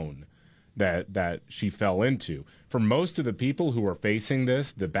her own that she fell into. For most of the people who are facing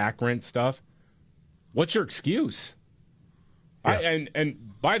this, the back rent stuff, what's your excuse? Yeah.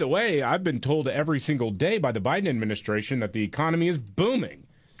 And by the way, I've been told every single day by the Biden administration that the economy is booming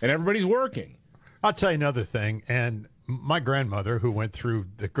and everybody's working. I'll tell you another thing, and my grandmother, who went through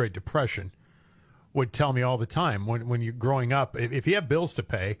the Great Depression, would tell me all the time when you're growing up, if you have bills to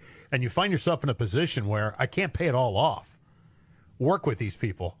pay and you find yourself in a position where I can't pay it all off, work with these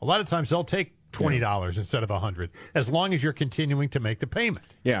people. A lot of times they'll take $20 instead of $100, as long as you're continuing to make the payment.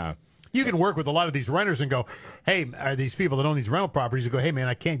 Yeah. You can work with a lot of these renters and go, hey, are these people that own these rental properties, you go, hey, man,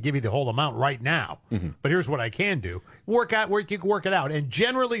 I can't give you the whole amount right now, but here's what I can do. You can work it out. And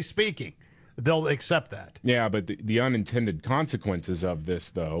generally speaking, they'll accept that. Yeah, but the unintended consequences of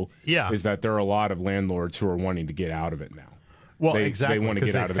this, though, is that there are a lot of landlords who are wanting to get out of it now. Well, exactly. They want to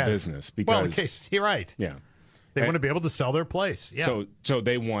get out of the business because you're right. Yeah, they want to be able to sell their place. Yeah. So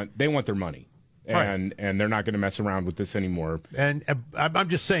they want their money, and they're not going to mess around with this anymore. And I'm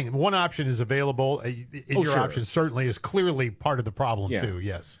just saying, one option is available. Your option certainly is clearly part of the problem too.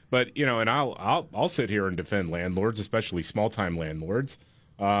 Yes, but and I'll sit here and defend landlords, especially small time landlords,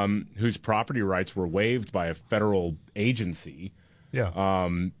 whose property rights were waived by a federal agency. Yeah.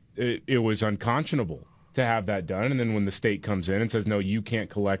 It was unconscionable to have that done. And then when the state comes in and says, no, you can't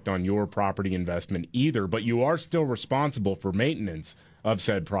collect on your property investment either, but you are still responsible for maintenance of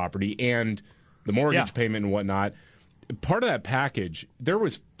said property and the mortgage payment and whatnot. Part of that package, there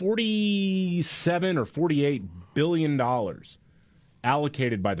was $47 or $48 billion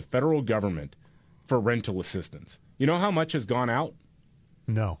allocated by the federal government for rental assistance. You know how much has gone out?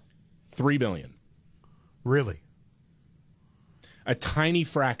 No. $3 billion. Really? A tiny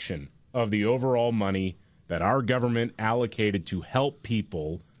fraction of the overall money that our government allocated to help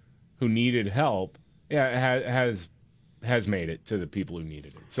people who needed help has made it to the people who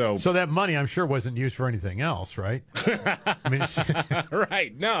needed it. So that money, I'm sure, wasn't used for anything else, right? I mean,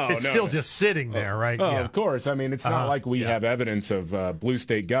 right? No, it's still just sitting there, right? Oh, of course. I mean, it's not like we have evidence of blue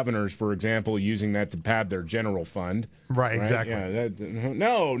state governors, for example, using that to pad their general fund. Right. Exactly. Yeah,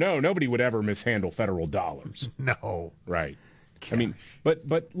 nobody would ever mishandle federal dollars. No. Right. Gosh. I mean, but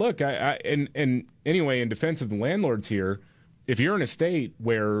look, and anyway, in defense of the landlords here, if you're in a state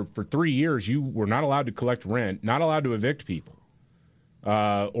where for 3 years you were not allowed to collect rent, not allowed to evict people,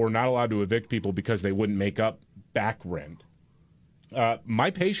 or not allowed to evict people because they wouldn't make up back rent,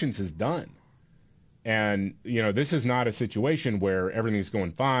 my patience is done. And, this is not a situation where everything's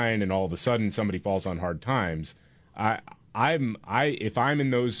going fine and all of a sudden somebody falls on hard times. If I'm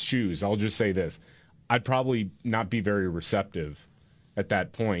in those shoes, I'll just say this. I'd probably not be very receptive at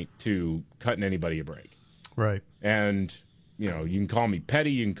that point to cutting anybody a break. Right. And, you can call me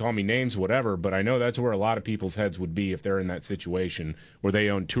petty, you can call me names, whatever, but I know that's where a lot of people's heads would be if they're in that situation where they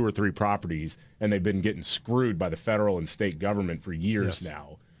own 2 or 3 properties and they've been getting screwed by the federal and state government for years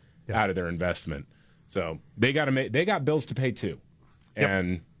now out of their investment. So they got bills to pay too.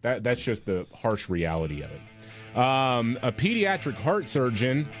 And that's just the harsh reality of it. A pediatric heart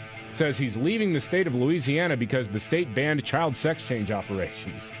surgeon says he's leaving the state of Louisiana because the state banned child sex change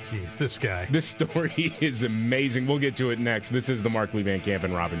operations. Jeez, this guy. This story is amazing. We'll get to it next. This is the Markley, Van Camp,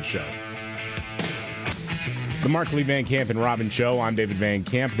 and Robbins Show. The Markley, Van Camp, and Robbins Show. I'm David Van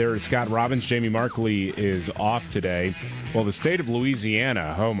Camp. There is Scott Robbins. Jamie Markley is off today. Well, the state of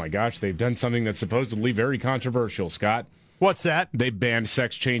Louisiana, oh my gosh, they've done something that's supposedly very controversial, Scott. What's that? They banned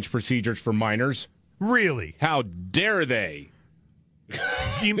sex change procedures for minors. Really? How dare they?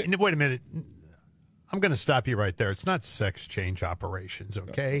 Wait a minute. I'm going to stop you right there. It's not sex change operations,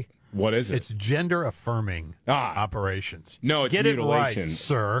 okay? What is it? It's gender-affirming operations. No, it's Get mutilation. It right,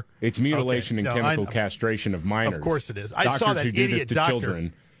 sir. It's mutilation and chemical castration of minors. Of course it is. Doctors I saw that who do idiot this to doctor,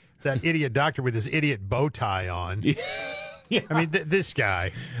 children. That idiot doctor with his idiot bow tie on. I mean, this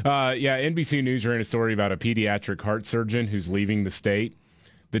guy. NBC News ran a story about a pediatric heart surgeon who's leaving the state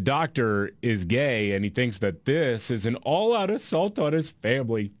the doctor is gay, and he thinks that this is an all-out assault on his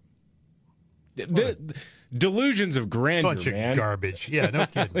family. The delusions of grandeur, Bunch of man. garbage. Yeah, no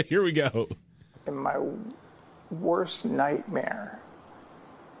kidding. Here we go. In my worst nightmare,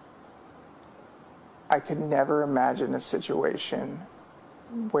 I could never imagine a situation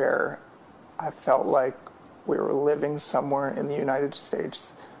where I felt like we were living somewhere in the United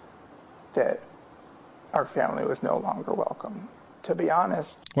States that our family was no longer welcome. To be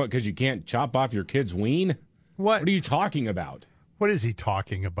honest. What, because you can't chop off your kid's ween? What are you talking about? What is he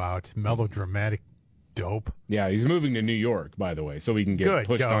talking about? Melodramatic dope. Yeah, he's moving to New York, by the way, so he can get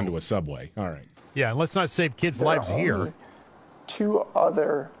pushed onto a subway. All right. Yeah, and let's not save kids' There lives are here. only 2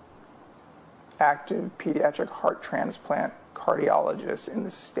 other active pediatric heart transplant cardiologists in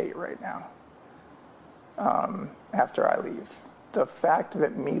the state right now after I leave. The fact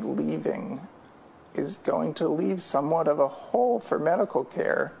that me leaving is going to leave somewhat of a hole for medical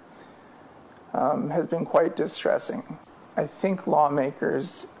care has been quite distressing. I think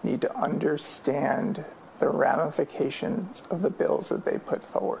lawmakers need to understand the ramifications of the bills that they put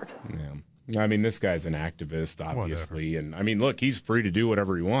forward. Yeah. I mean, this guy's an activist, obviously. And, I mean, look, he's free to do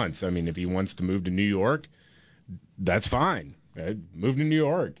whatever he wants. I mean, if he wants to move to New York, that's fine. Move to New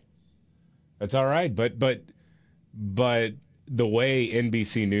York. That's all right. But the way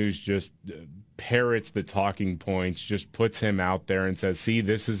NBC News just parrots the talking points, just puts him out there and says, see,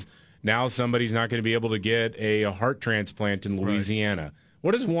 this is now somebody's not going to be able to get a heart transplant in Louisiana. Right.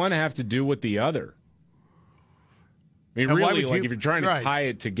 What does one have to do with the other? I mean, really, like if you're trying to tie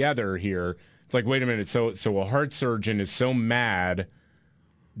it together here, it's like, wait a minute. So a heart surgeon is so mad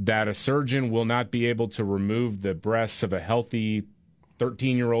that a surgeon will not be able to remove the breasts of a healthy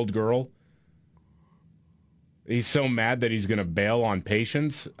 13-year-old girl. He's so mad that he's going to bail on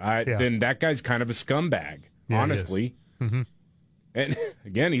patients. Then that guy's kind of a scumbag, honestly. Mm-hmm. And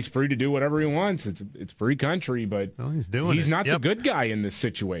again, he's free to do whatever he wants. It's free country, but he's not the good guy in this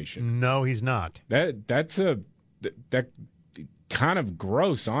situation. No, he's not. That's kind of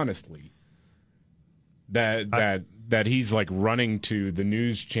gross, honestly. That he's like running to the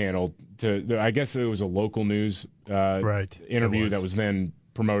news channel to. I guess it was a local news interview that was then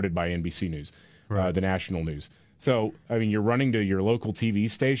promoted by NBC News, the national news. So I mean, you're running to your local TV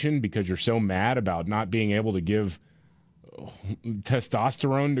station because you're so mad about not being able to give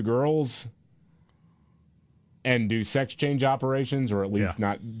testosterone to girls and do sex change operations, or at least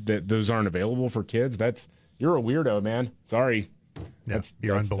not that those aren't available for kids. You're a weirdo, man. Sorry.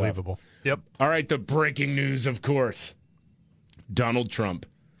 You're unbelievable. Tough. Yep. All right, the breaking news, of course. Donald Trump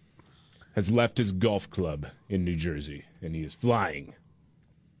has left his golf club in New Jersey, and he is flying.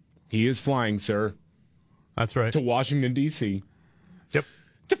 He is flying, sir. That's right. To Washington, D.C. Yep.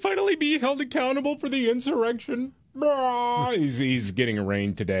 To finally be held accountable for the insurrection. He's getting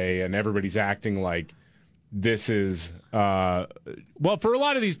arraigned today, and everybody's acting like this is, for a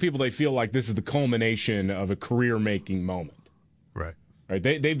lot of these people, they feel like this is the culmination of a career-making moment. Right.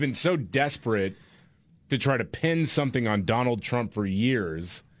 They've been so desperate to try to pin something on Donald Trump for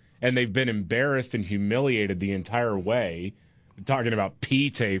years, and they've been embarrassed and humiliated the entire way, talking about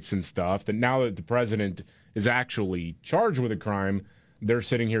P-tapes and stuff, that now that the president is actually charged with a crime, they're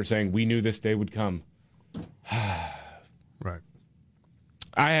sitting here saying, we knew this day would come. Right.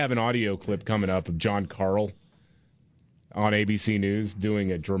 I have an audio clip coming up of John Carl on ABC News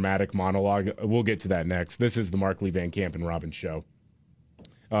doing a dramatic monologue. We'll get to that next. This is the Markley, Van Camp, and Robbins show.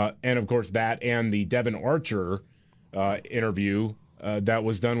 And, of course, that and the Devin Archer interview that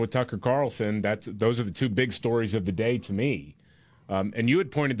was done with Tucker Carlson. Those are the two big stories of the day to me. And you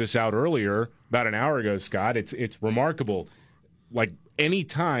had pointed this out earlier, about an hour ago, Scott. It's remarkable. Like, any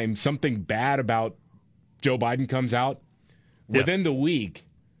time something bad about Joe Biden comes out, within the week,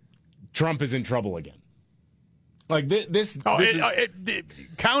 Trump is in trouble again. Like this.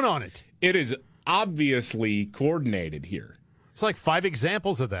 Count on it. It is obviously coordinated here. It's like 5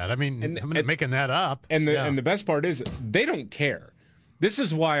 examples of that. I mean, I'm not making that up. And the best part is they don't care. This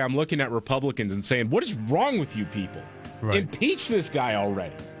is why I'm looking at Republicans and saying, what is wrong with you people? Right. Impeach this guy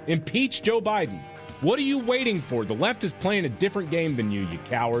already. Impeach Joe Biden. What are you waiting for? The left is playing a different game than you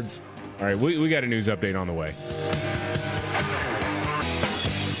cowards. All right, we got a news update on the way.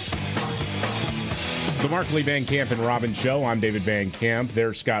 The Markley, Van Camp, and Robbins show. I'm David Van Camp.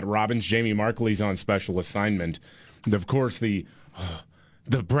 There's Scott Robbins. Jamie Markley's on special assignment. And of course, the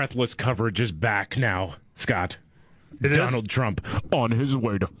breathless coverage is back now, Scott. Donald Trump on his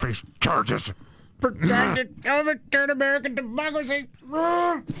way to face charges for trying to overturn American democracy.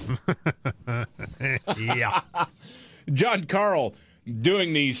 Yeah. John Carl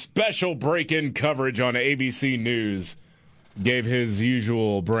doing the special break-in coverage on ABC News. gave his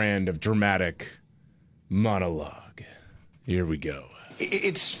usual brand of dramatic monologue. Here we go.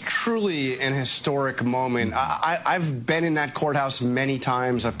 It's truly an historic moment. I've been in that courthouse many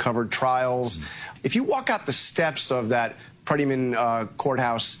times. I've covered trials. If you walk out the steps of that Prettyman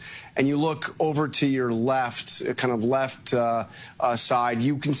courthouse and you look over to your left, kind of left side,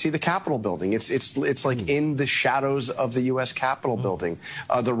 you can see the Capitol building. It's like in the shadows of the U.S. Capitol building.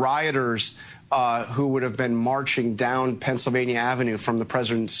 The rioters who would have been marching down Pennsylvania Avenue from the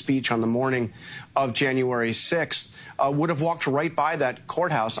president's speech on the morning of January 6th would have walked right by that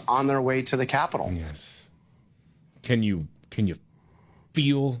courthouse on their way to the Capitol. Yes. Can you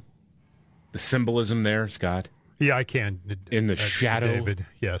feel the symbolism there, Scott? Yeah, I can. In the shadow David.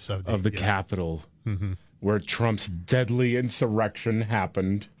 Yes, of the Capitol, where Trump's deadly insurrection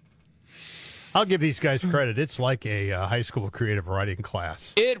happened. I'll give these guys credit. It's like a high school creative writing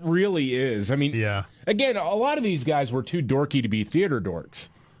class. It really is. I mean, again, a lot of these guys were too dorky to be theater dorks.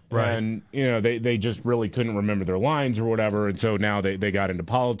 Right. And, they just really couldn't remember their lines or whatever. And so now they got into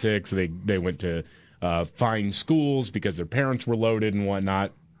politics. They went to fine schools because their parents were loaded and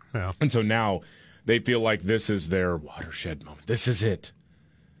whatnot. Yeah. And so now they feel like this is their watershed moment. This is it.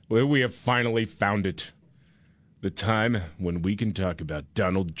 We have finally found it. The time when we can talk about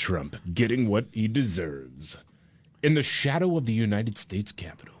Donald Trump getting what he deserves in the shadow of the United States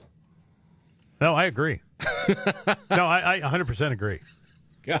Capitol. No, I agree. No, I 100% agree.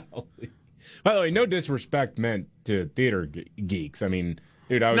 Golly. By the way, no disrespect meant to theater geeks. I mean,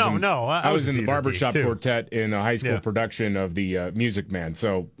 dude, I was in the barbershop quartet in a high school production of the Music Man,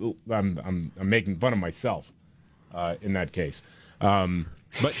 so I'm making fun of myself in that case.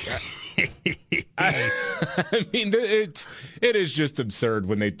 But I mean, it is just absurd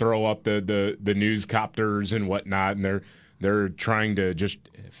when they throw up the news copters and whatnot, and they're trying to just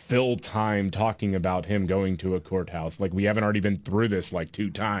fill time talking about him going to a courthouse. Like, we haven't already been through this like 2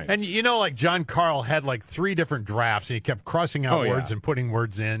 times. And like John Carl had like 3 different drafts, and he kept crossing out words and putting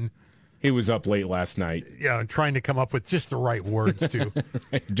words in. He was up late last night. Yeah, and trying to come up with just the right words to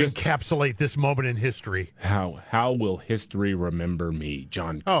encapsulate this moment in history. How will history remember me,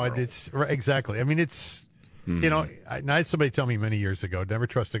 John Carl? Oh, it's exactly. I mean, it's, I had somebody tell me many years ago, never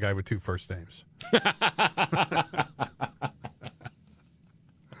trust a guy with 2 first names.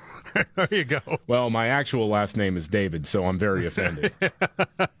 There you go. Well, my actual last name is David, so I'm very offended.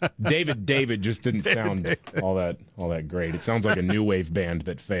 David just didn't sound all that great. It sounds like a new wave band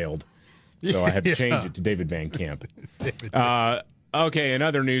that failed. So I had to change it to David Van Camp. Okay, in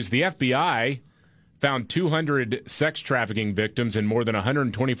other news, the FBI found 200 sex trafficking victims and more than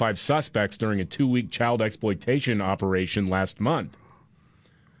 125 suspects during a 2-week child exploitation operation last month.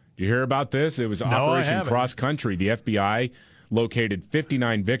 Did you hear about this? It was Operation Cross Country. The FBI located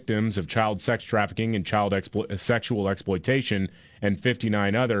 59 victims of child sex trafficking and child sexual exploitation and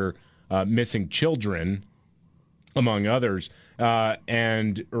 59 other missing children, among others.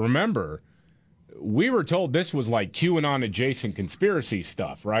 And remember, we were told this was like QAnon-adjacent conspiracy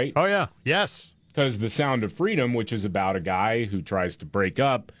stuff, right? Oh, yeah. Yes. Because The Sound of Freedom, which is about a guy who tries to break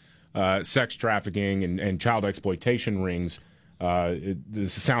up sex trafficking and child exploitation rings, The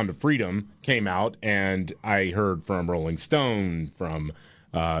Sound of Freedom came out, and I heard from Rolling Stone, from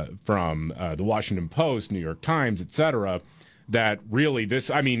the Washington Post, New York Times, etc., that really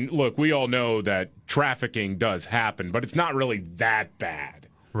look, we all know that trafficking does happen, but it's not really that bad.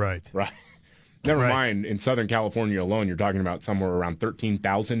 Right. Never mind, in Southern California alone, you're talking about somewhere around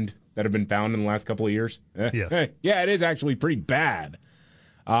 13,000 that have been found in the last couple of years. Yes. Yeah, it is actually pretty bad.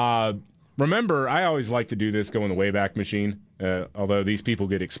 Remember, I always like to do this, go in the Wayback Machine. Although these people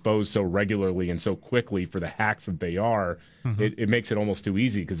get exposed so regularly and so quickly for the hacks that they are, it makes it almost too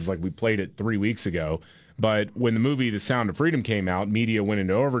easy, because it's like we played it 3 weeks ago. But when the movie The Sound of Freedom came out, media went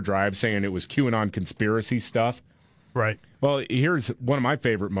into overdrive saying it was QAnon conspiracy stuff. Right. Well, here's one of my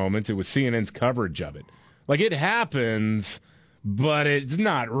favorite moments. It was CNN's coverage of it. Like, it happens, but it's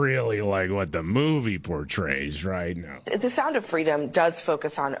not really like what the movie portrays, right? No. The Sound of Freedom does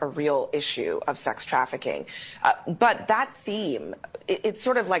focus on a real issue of sex trafficking. But that theme, it's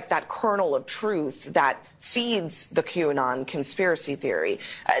sort of like that kernel of truth that feeds the QAnon conspiracy theory.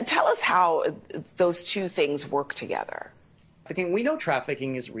 Tell us how those two things work together. trafficking. We know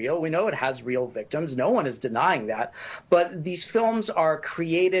trafficking is real. We know it has real victims. No one is denying that. But these films are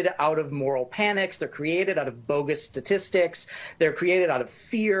created out of moral panics. They're created out of bogus statistics. They're created out of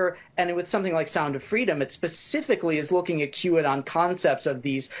fear. And with something like Sound of Freedom, it specifically is looking at QAnon concepts of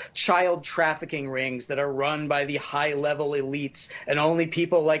these child trafficking rings that are run by the high-level elites, and only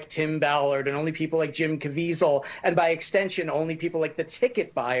people like Tim Ballard and only people like Jim Caviezel, and by extension, only people like the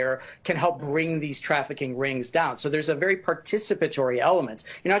ticket buyer can help bring these trafficking rings down. So there's a very participatory element.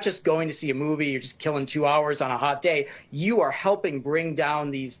 You're not just going to see a movie, you're just killing 2 hours on a hot day. You are helping bring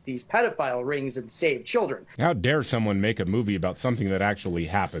down these pedophile rings and save children. How dare someone make a movie about something that actually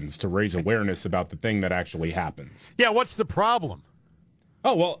happens to raise awareness about the thing that actually happens? Yeah, what's the problem?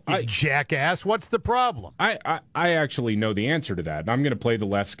 Oh, well, jackass, what's the problem? I actually know the answer to that, and I'm going to play the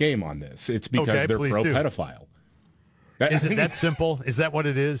left's game on this. It's because they're pro-pedophile. Is it that simple? Is that what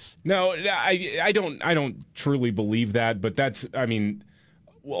it is? No, I don't truly believe that, but that's, I mean,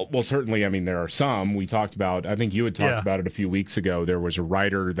 well, certainly, I mean, there are some. We talked about, I think you had talked about it a few weeks ago. There was a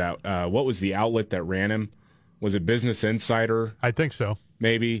writer that, what was the outlet that ran him? Was it Business Insider? I think so.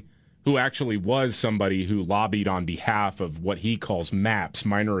 Maybe. Who actually was somebody who lobbied on behalf of what he calls MAPs,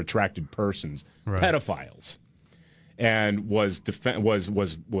 minor attracted persons, pedophiles, and was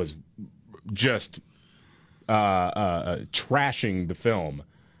just trashing the film,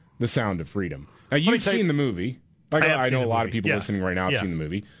 The Sound of Freedom. Now, you've seen the movie. I know a lot of people listening right now have seen the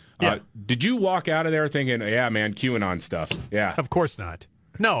movie. Did you walk out of there thinking, yeah, man, QAnon stuff? Yeah. Of course not.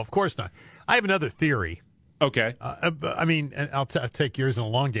 No, of course not. I have another theory. Okay. I mean, and I'll take yours and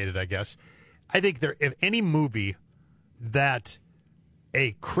elongate it, I guess. I think if any movie that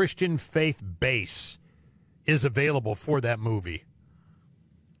a Christian faith base is available for that movie,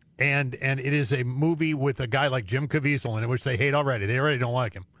 and it is a movie with a guy like Jim Caviezel in it, which they hate already. They already don't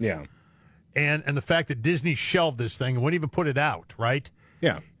like him. Yeah. And the fact that Disney shelved this thing and wouldn't even put it out, right?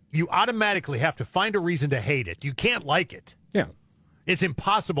 Yeah. You automatically have to find a reason to hate it. You can't like it. Yeah. It's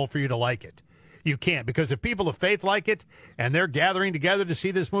impossible for you to like it. You can't, because if people of faith like it and they're gathering together to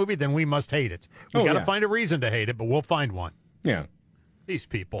see this movie, then we must hate it. We got to find a reason to hate it, but we'll find one. Yeah. These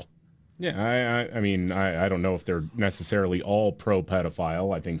people. Yeah, I mean, I don't know if they're necessarily all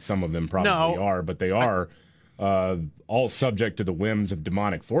pro-pedophile. I think some of them probably are, but they are all subject to the whims of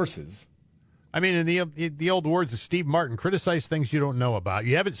demonic forces. I mean, in the old words of Steve Martin, criticize things you don't know about.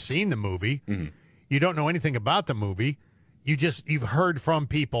 You haven't seen the movie. Mm-hmm. You don't know anything about the movie. You've heard from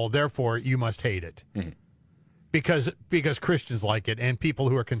people, therefore you must hate it. Mm-hmm. Because Christians like it and people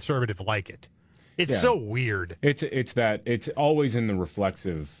who are conservative like it. It's so weird. It's always in the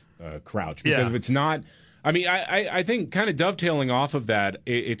reflexive crouch, because if it's not, I mean, I think kind of dovetailing off of that,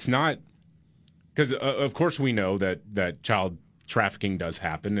 it's not, because of course we know that child trafficking does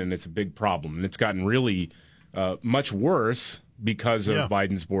happen, and it's a big problem, and it's gotten really much worse because of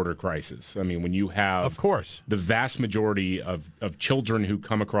Biden's border crisis. I mean, when you have, of course, the vast majority of children who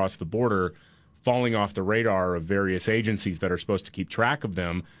come across the border falling off the radar of various agencies that are supposed to keep track of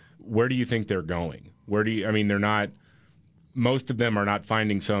them, where do you think they're going? They're not, most of them are not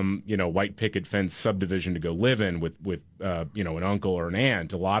finding some, white picket fence subdivision to go live in with an uncle or an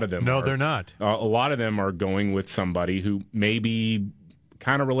aunt. A lot of them they're not. A lot of them are going with somebody who may be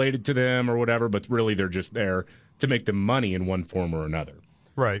kind of related to them or whatever, but really they're just there to make them money in one form or another.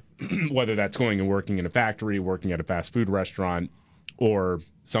 Right. Whether that's going and working in a factory, working at a fast food restaurant, or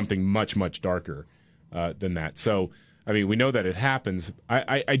something much, much darker than that. So, I mean, we know that it happens.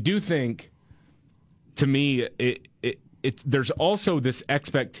 I do think, to me, there's also this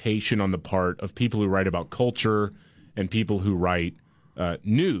expectation on the part of people who write about culture and people who write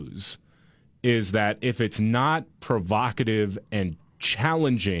news, is that if it's not provocative and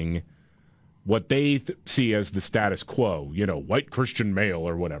challenging what they see as the status quo, white Christian male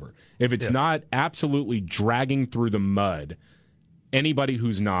or whatever, if it's not absolutely dragging through the mud anybody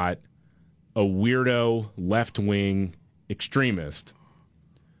who's not a weirdo left-wing extremist,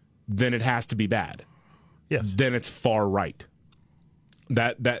 then it has to be bad. Yes. Then it's far right.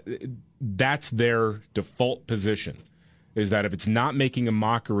 That's their default position, is that if it's not making a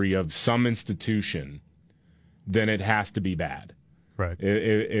mockery of some institution, then it has to be bad. Right.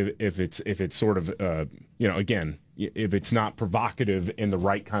 If it's sort of again, if it's not provocative in the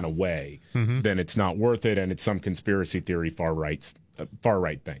right kind of way, then it's not worth it, and it's some conspiracy theory far right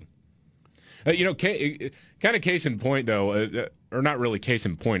thing. Kind of case in point, though, or not really case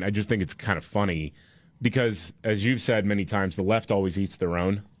in point. I just think it's kind of funny because, as you've said many times, the left always eats their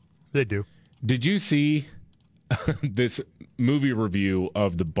own. They do. Did you see this movie review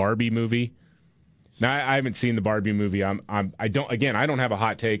of the Barbie movie? Now, I haven't seen the Barbie movie. I don't have a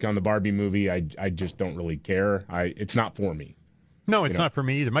hot take on the Barbie movie. I just don't really care. It's not for me. No, it's not for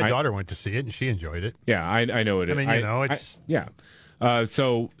me either. My daughter went to see it, and she enjoyed it. Yeah, I know it. I mean, it's...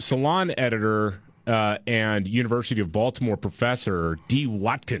 So Salon editor and University of Baltimore professor D.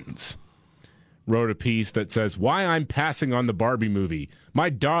 Watkins wrote a piece that says, "Why I'm passing on the Barbie movie. My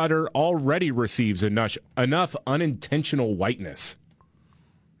daughter already receives enough unintentional whiteness."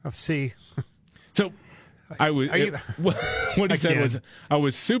 Oh, see. So what he said was, "I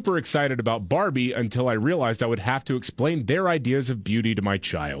was super excited about Barbie until I realized I would have to explain their ideas of beauty to my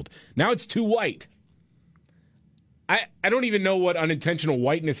child. Now it's too white." I don't even know what unintentional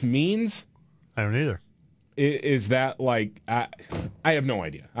whiteness means. I don't either. Is that like I have no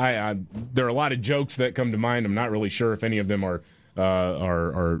idea. There are a lot of jokes that come to mind. I'm not really sure if any of them are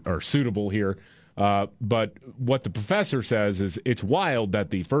suitable here. But what the professor says is it's wild that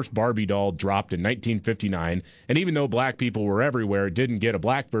the first Barbie doll dropped in 1959, and even though black people were everywhere, it didn't get a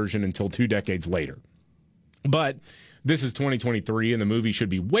black version until 2 decades later. But this is 2023, and the movie should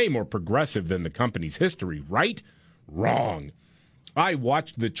be way more progressive than the company's history, right? Wrong. I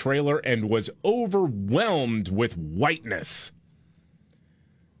watched the trailer and was overwhelmed with whiteness.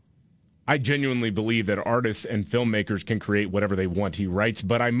 I genuinely believe that artists and filmmakers can create whatever they want, he writes,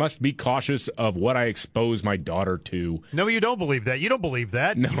 but I must be cautious of what I expose my daughter to. No, you don't believe that. You don't believe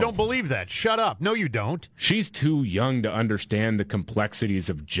that. No. You don't believe that. Shut up. No, you don't. She's too young to understand the complexities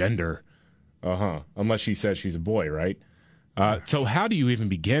of gender. Unless she says she's a boy, right? So how do you even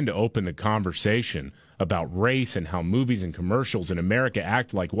begin to open the conversation about race and how movies and commercials in America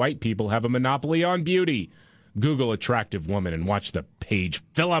act like white people have a monopoly on beauty? Google attractive woman and watch the page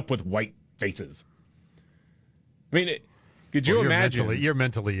fill up with white faces. I mean, could you imagine? You're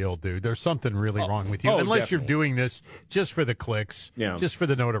mentally ill, dude. There's something really wrong with you. Unless you're doing this just for the clicks, just for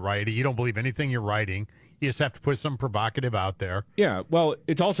the notoriety. You don't believe anything you're writing. You just have to put something provocative out there. Yeah, well,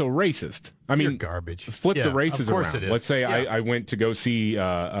 it's also racist. I mean, you're garbage. Flip the races of course around. It is. Let's say I went to go see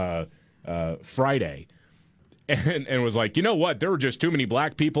Friday and was like, you know what? There were just too many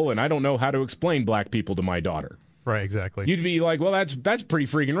black people, and I don't know how to explain black people to my daughter. Right, exactly. You'd be like, well, that's pretty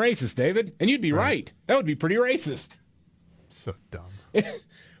freaking racist, David. And you'd be right. That would be pretty racist. So dumb.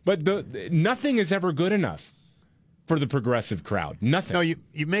 But nothing is ever good enough for the progressive crowd. Nothing. No,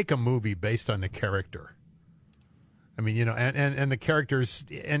 you make a movie based on the character. I mean, and the characters,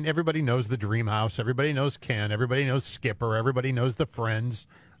 and everybody knows the Dream House, everybody knows Ken, everybody knows Skipper, everybody knows the friends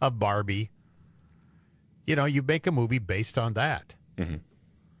of Barbie. You make a movie based on that. Mm-hmm.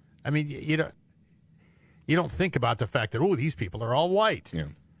 I mean, you don't think about the fact that, these people are all white. Yeah.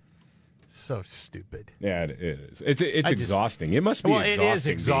 So stupid. Yeah, it is. It's exhausting. It must be exhausting. It is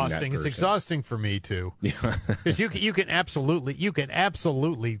exhausting. It's exhausting for me too. Yeah. Because you can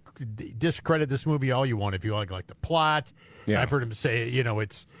absolutely discredit this movie all you want if you like the plot. Yeah. I've heard him say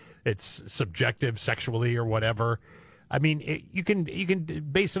it's subjective sexually or whatever. I mean, you can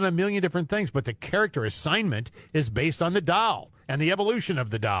base it on a million different things, but the character assignment is based on the doll and the evolution of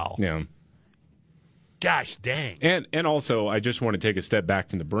the doll. Yeah. Gosh dang. And also, I just want to take a step back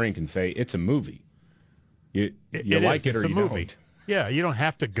from the brink and say it's a movie. You like it or you don't. Yeah, you don't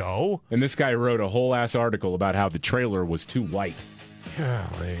have to go. And this guy wrote a whole ass article about how the trailer was too white.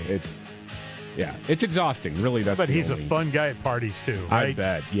 Golly. It's exhausting. Really, that's. But he's a fun guy at parties too, right? I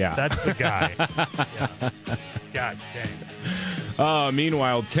bet. Yeah, that's the guy. God dang.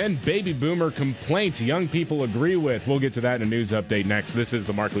 Meanwhile, 10 baby boomer complaints young people agree with. We'll get to that in a news update next. This is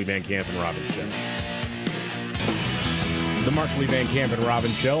the Markley, Van Camp and Robbins Show. The Markley, Van Camp and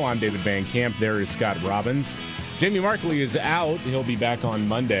Robbins Show. I'm David Van Camp. There is Scott Robbins. Jamie Markley is out. He'll be back on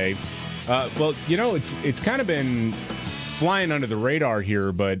Monday. It's kind of been flying under the radar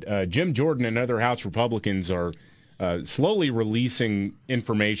here, but Jim Jordan and other House Republicans are slowly releasing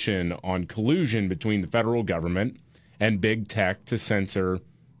information on collusion between the federal government and big tech to censor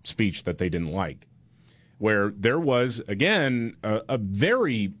speech that they didn't like, where there was, again, a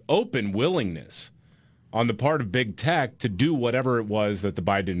very open willingness on the part of big tech to do whatever it was that the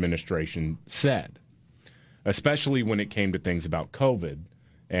Biden administration said, especially when it came to things about COVID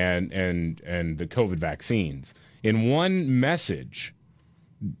and the COVID vaccines. In one message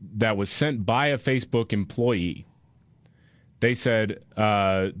that was sent by a Facebook employee, they said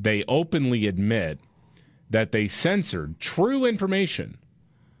they openly admit that they censored true information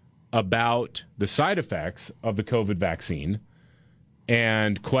about the side effects of the COVID vaccine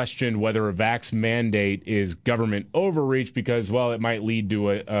and questioned whether a vax mandate is government overreach because, well, it might lead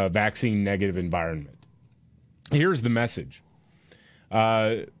to a vaccine-negative environment. Here's the message.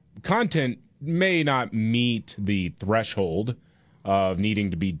 Content may not meet the threshold of needing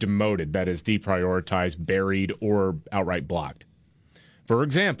to be demoted, that is, deprioritized, buried, or outright blocked. For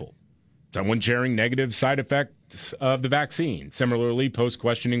example, someone sharing negative side effect effects of the vaccine. Similarly, posts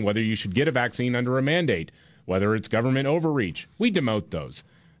questioning whether you should get a vaccine under a mandate, whether it's government overreach. We demote those.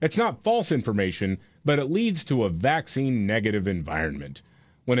 It's not false information, but it leads to a vaccine-negative environment.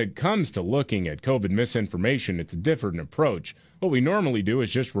 When it comes to looking at COVID misinformation, it's a different approach. What we normally do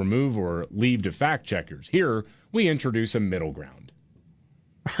is just remove or leave to fact checkers. Here, we introduce a middle ground.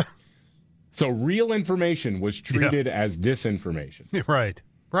 So real information was treated as disinformation. Right.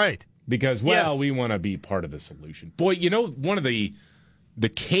 Because, we want to be part of the solution. Boy, one of the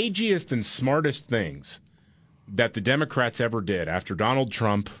cagiest and smartest things that the Democrats ever did after Donald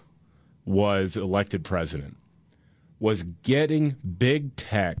Trump was elected president was getting big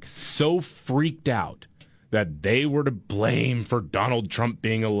tech so freaked out that they were to blame for Donald Trump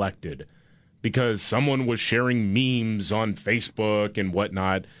being elected because someone was sharing memes on Facebook and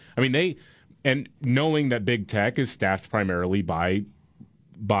whatnot. I mean, and knowing that big tech is staffed primarily by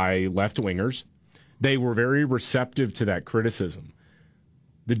left-wingers, they were very receptive to that criticism.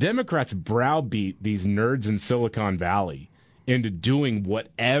 The Democrats browbeat these nerds in Silicon Valley into doing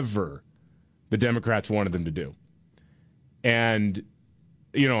whatever the Democrats wanted them to do. And,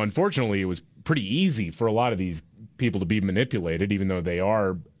 unfortunately, it was pretty easy for a lot of these people to be manipulated, even though they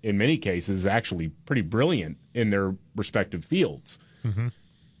are, in many cases, actually pretty brilliant in their respective fields.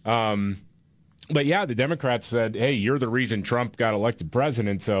 Mm-hmm. But the Democrats said, hey, you're the reason Trump got elected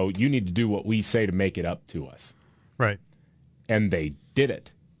president, so you need to do what we say to make it up to us. Right. And they did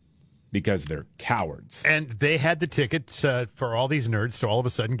it because they're cowards. And they had the tickets for all these nerds to all of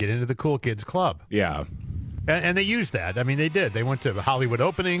a sudden get into the cool kids club. Yeah. And they used that. I mean, they did. They went to Hollywood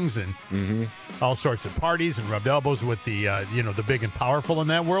openings and all sorts of parties and rubbed elbows with the, the big and powerful in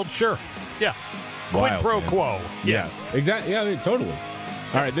that world. Sure. Yeah. Quid pro quo. Yeah. Exactly. Yeah, totally.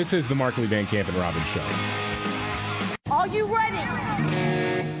 All right, this is the Markley, Van Camp, and Robbins Show. Are you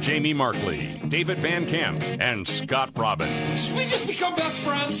ready? Jamie Markley, David Van Camp, and Scott Robbins. We just become best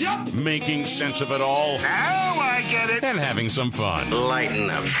friends. Yep. Making sense of it all. Now I get it. And having some fun. Lighten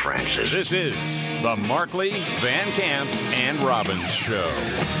up, Francis. This is the Markley, Van Camp, and Robbins Show.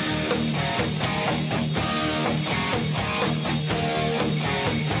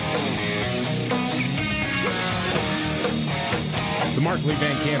 The Markley,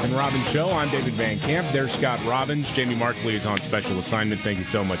 Van Camp, and Robbins Show. I'm David Van Camp. There's Scott Robbins. Jamie Markley is on special assignment. Thank you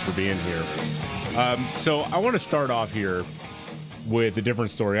so much for being here. So I want to start off here with a different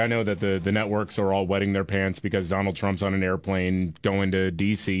story. I know that the networks are all wetting their pants because Donald Trump's on an airplane going to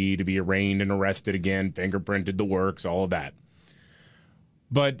D.C. to be arraigned and arrested again, fingerprinted, the works, all of that.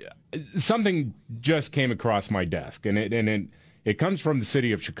 But something just came across my desk, and it comes from the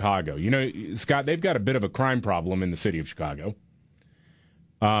city of Chicago. Scott, they've got a bit of a crime problem in the city of Chicago.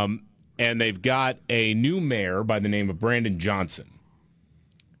 And they've got a new mayor by the name of Brandon Johnson,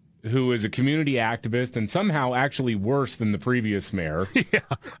 who is a community activist and somehow actually worse than the previous mayor. Yeah,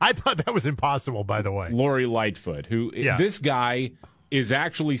 I thought that was impossible, by the way. Lori Lightfoot, this guy is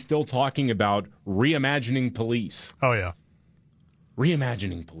actually still talking about reimagining police. Oh, yeah.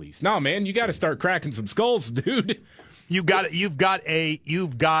 Reimagining police. No, man, you got to start cracking some skulls, dude. You've got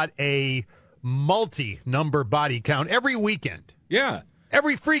a multi-number body count every weekend. Yeah.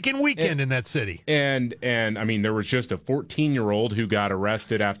 Every freaking weekend in that city. And I mean, there was just a 14-year-old who got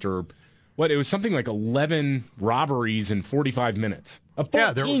arrested after, it was something like 11 robberies in 45 minutes. A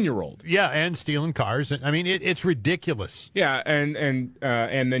 14-year-old. Yeah, and stealing cars. I mean, it's ridiculous. Yeah, and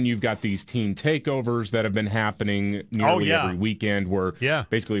then you've got these teen takeovers that have been happening nearly every weekend where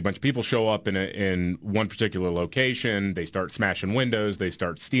basically a bunch of people show up in one particular location. They start smashing windows. They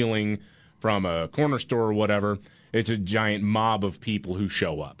start stealing from a corner store or whatever. It's a giant mob of people who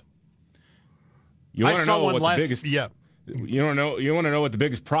show up. You want to know what the biggest? Yeah. You want to know what the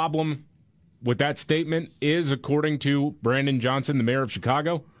biggest problem with that statement is, according to Brandon Johnson, the mayor of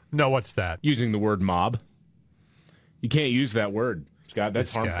Chicago? No, what's that? Using the word mob. You can't use that word, Scott.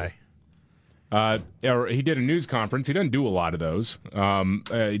 That's harmful. He did a news conference. He doesn't do a lot of those.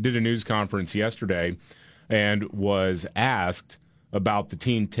 He did a news conference yesterday and was asked about the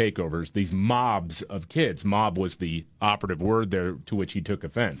teen takeovers, these mobs of kids. Mob was the operative word there to which he took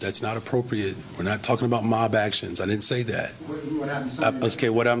offense. That's not appropriate. We're not talking about mob actions. I didn't say that.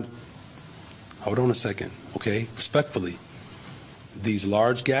 Hold on a second, okay? Respectfully, these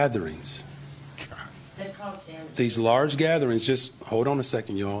large gatherings, just hold on a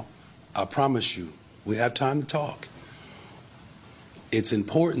second, y'all. I promise you, we have time to talk. It's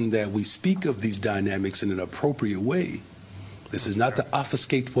important that we speak of these dynamics in an appropriate way. This is not to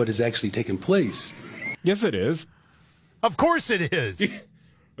obfuscate what is actually taking place. Yes, it is. Of course it is.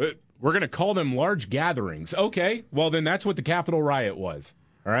 We're going to call them large gatherings. Okay, well, then that's what the Capitol riot was.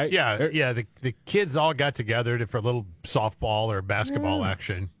 All right. Yeah. The kids all got together for a little softball or basketball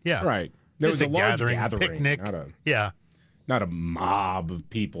action. Yeah. Right. There Just was a large gathering, picnic. Not a mob of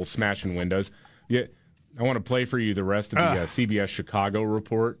people smashing windows. Yeah. I want to play for you the rest of the CBS Chicago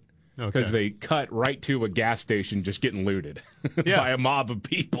report. Because they cut right to a gas station just getting looted by a mob of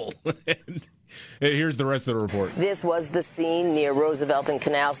people. And here's the rest of the report. This was the scene near Roosevelt and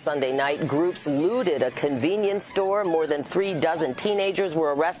Canal Sunday night. Groups looted a convenience store. More than 36 teenagers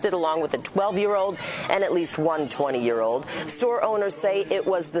were arrested, along with a 12-year-old and at least one 20-year-old. Store owners say it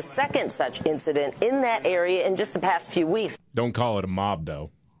was the second such incident in that area in just the past few weeks. Don't call it a mob,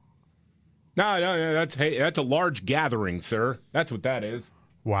 though. No, that's a large gathering, sir. That's what that is.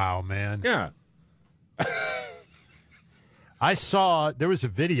 Wow, man. Yeah. I saw there was a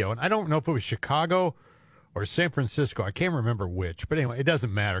video, and I don't know if it was Chicago or San Francisco. I can't remember which. But anyway, it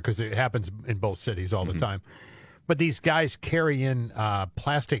doesn't matter because it happens in both cities all the time. But these guys carry in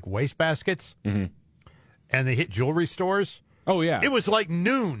plastic waste baskets, and they hit jewelry stores. Oh, yeah. It was like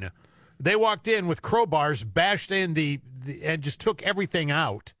noon. They walked in with crowbars, bashed in and just took everything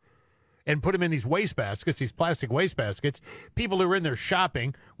out. And put them in these waste baskets, these plastic waste baskets. People who were in there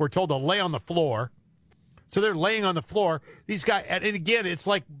shopping were told to lay on the floor. So they're laying on the floor. These guys, and again, it's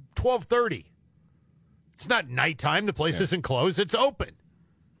like 12:30. It's not nighttime. The place isn't closed. It's open.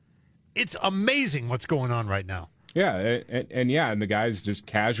 It's amazing what's going on right now. Yeah, and the guys just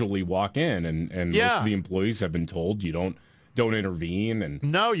casually walk in, and most of the employees have been told you don't intervene, and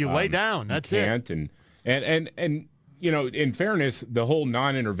no, you lay down. That's it. And you know, in fairness, the whole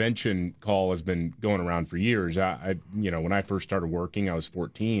non-intervention call has been going around for years. When I first started working, I was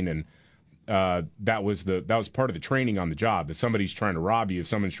 14, and that was part of the training on the job. If somebody's trying to rob you, if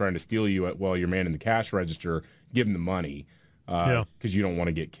someone's trying to steal you while you're manning the cash register, give them the money because you don't want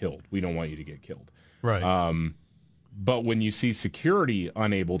to get killed. We don't want you to get killed. Right. But when you see security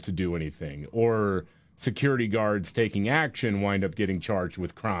unable to do anything, or security guards taking action wind up getting charged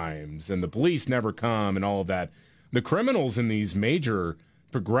with crimes, and the police never come, and all of that. The criminals in these major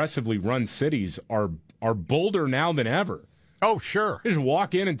progressively run cities are bolder now than ever. Oh, sure. They just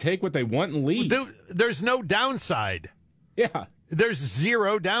walk in and take what they want and leave. There's no downside. Yeah. There's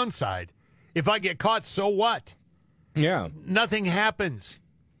zero downside. If I get caught, so what? Yeah. Nothing happens.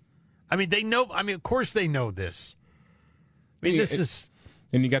 I mean, they know. I mean, of course they know this. I mean,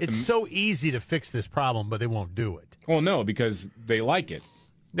 it's so easy to fix this problem, but they won't do it. Well, no, because they like it.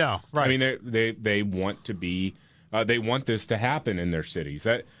 No, right. I mean, they want to be... they want this to happen in their cities.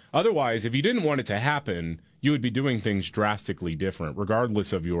 Otherwise, if you didn't want it to happen, you would be doing things drastically different,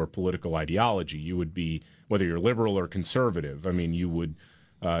 regardless of your political ideology. You would be, whether you're liberal or conservative. I mean, you would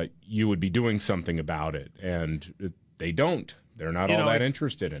be doing something about it, and they don't. They're not all that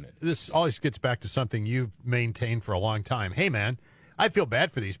interested in it. This always gets back to something you've maintained for a long time. Hey, man, I feel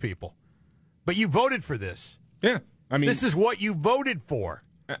bad for these people, but you voted for this. Yeah, I mean, this is what you voted for.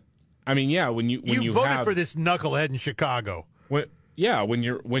 I mean, yeah, when you voted for this knucklehead in Chicago. When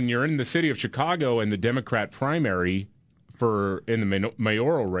you're in the city of Chicago and the Democrat primary in the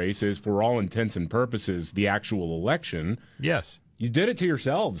mayoral race is, for all intents and purposes, the actual election. Yes, you did it to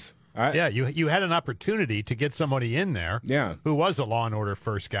yourselves. You had an opportunity to get somebody in there. Yeah. Who was a law and order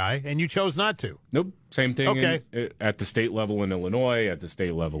first guy, and you chose not to. Nope. Same thing. At the state level in Illinois, at the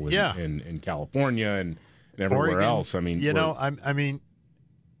state level in California, and everywhere Oregon, else. I mean, I mean.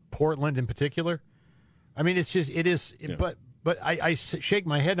 Portland in particular. I mean, but I shake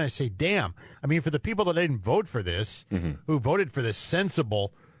my head and I say, damn. I mean, for the people that didn't vote for this, who voted for this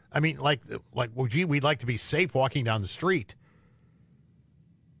sensible, I mean, well, gee, we'd like to be safe walking down the street.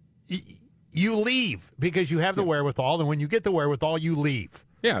 You leave because you have the wherewithal, and when you get the wherewithal, you leave.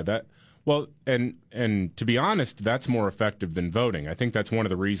 Yeah, and to be honest, that's more effective than voting. I think that's one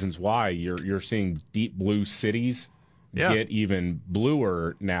of the reasons why you're seeing deep blue cities get even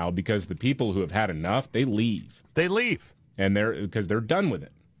bluer now, because the people who have had enough, they leave. And because they're done with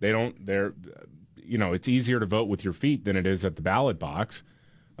it. It's easier to vote with your feet than it is at the ballot box.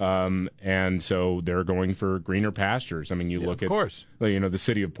 And so they're going for greener pastures. I mean, you look at, of course, the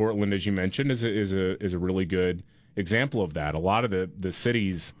city of Portland, as you mentioned, is a really good example of that. A lot of the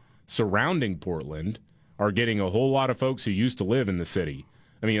cities surrounding Portland are getting a whole lot of folks who used to live in the city.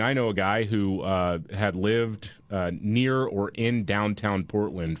 I mean, I know a guy who had lived near or in downtown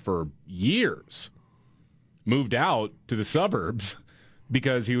Portland for years, moved out to the suburbs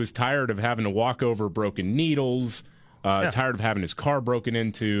because he was tired of having to walk over broken needles, tired of having his car broken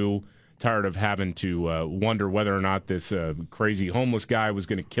into, tired of having to wonder whether or not this crazy homeless guy was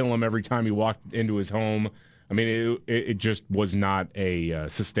going to kill him every time he walked into his home. I mean, it just was not a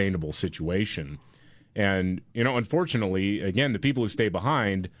sustainable situation. And, unfortunately, again, the people who stay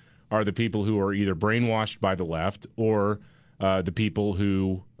behind are the people who are either brainwashed by the left or the people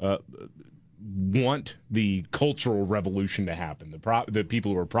who want the cultural revolution to happen, the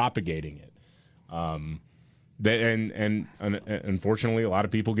people who are propagating it. And unfortunately, a lot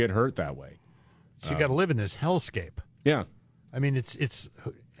of people get hurt that way. So you got to live in this hellscape. Yeah. I mean, it's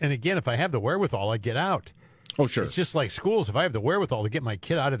and again, if I have the wherewithal, I get out. Oh, sure. It's just like schools. If I have the wherewithal to get my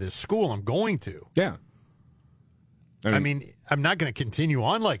kid out of this school, I'm going to. Yeah. I mean, I'm not going to continue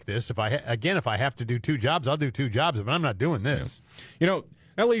on like this. If I have to do 2 jobs, I'll do 2 jobs, but I'm not doing this. Yeah.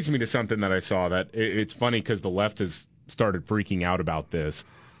 That leads me to something that I saw that it's funny because the left has started freaking out about this,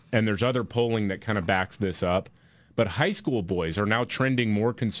 and there's other polling that kind of backs this up. But high school boys are now trending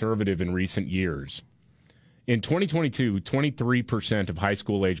more conservative in recent years. In 2022, 23% of high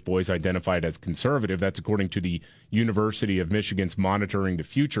school-age boys identified as conservative. That's according to the University of Michigan's Monitoring the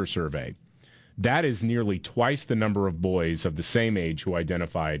Future survey. That is nearly twice the number of boys of the same age who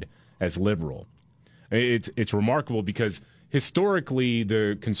identified as liberal. It's remarkable because historically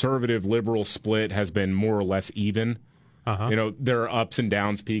the conservative-liberal split has been more or less even. There are ups and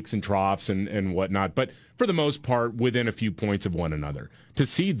downs, peaks and troughs and whatnot, but for the most part, within a few points of one another. To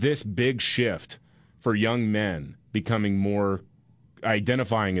see this big shift for young men becoming more,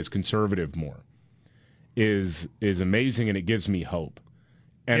 identifying as conservative more, is amazing, and it gives me hope.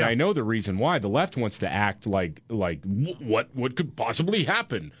 And I know the reason why. The left wants to act like what could possibly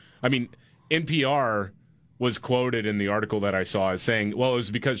happen. I mean, NPR was quoted in the article that I saw as saying, well, it was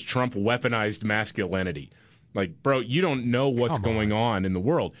because Trump weaponized masculinity. Like, bro, you don't know what's going on in the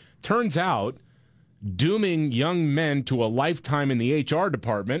world. Turns out, dooming young men to a lifetime in the HR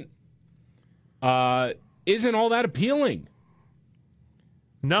department isn't all that appealing.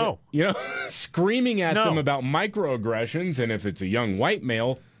 No. Screaming at them about microaggressions, and if it's a young white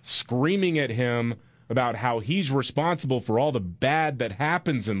male, screaming at him about how he's responsible for all the bad that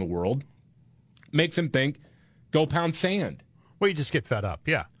happens in the world, makes him think, go pound sand. Well, you just get fed up,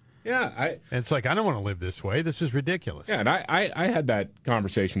 yeah. Yeah. And it's like, I don't want to live this way. This is ridiculous. Yeah, and I had that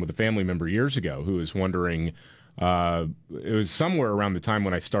conversation with a family member years ago who was wondering, it was somewhere around the time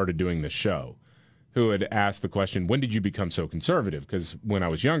when I started doing this show, who had asked the question, when did you become so conservative? Because when I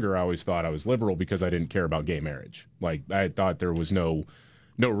was younger, I always thought I was liberal because I didn't care about gay marriage. Like, I thought there was no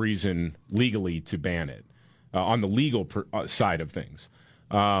reason legally to ban it on the legal side of things.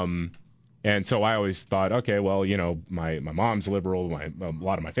 And so I always thought, okay, well, my mom's liberal, a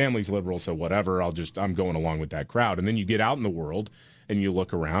lot of my family's liberal, so whatever, I'm going along with that crowd. And then you get out in the world and you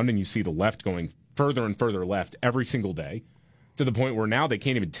look around and you see the left going further and further left every single day, to the point where now they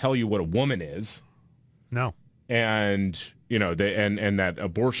can't even tell you what a woman is. No. And, and that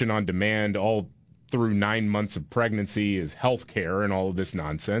abortion on demand all through 9 months of pregnancy is health care and all of this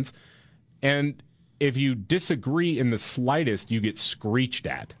nonsense. And if you disagree in the slightest, you get screeched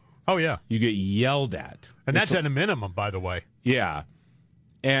at. Oh, yeah. You get yelled at. And that's at a minimum, by the way. Yeah.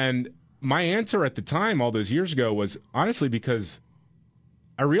 And my answer at the time, all those years ago, was honestly because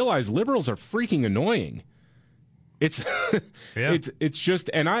I realized liberals are freaking annoying. It's it's just,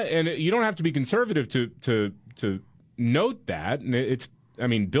 and you don't have to be conservative to note that.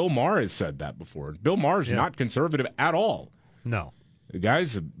 And Bill Maher has said that before. Bill Maher is not conservative at all. No. The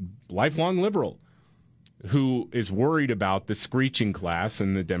guy's a lifelong liberal who is worried about the screeching class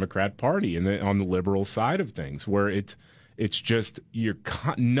in the Democrat Party and on the liberal side of things, where it's just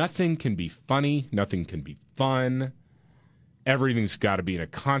nothing can be funny, nothing can be fun. Everything's got to be in a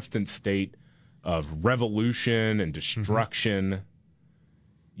constant state of revolution and destruction. Mm-hmm.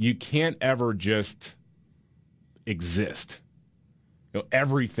 You can't ever just exist.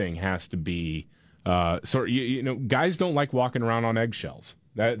 Everything has to be. Guys don't like walking around on eggshells.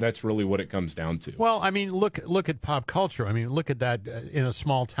 That's really what it comes down to. Well, look at pop culture. Look at that in a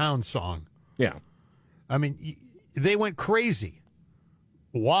small town song. Yeah. They went crazy.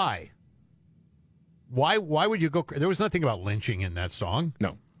 Why? Why would you go? There was nothing about lynching in that song.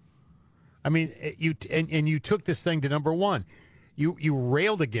 No. You took this thing to number one. You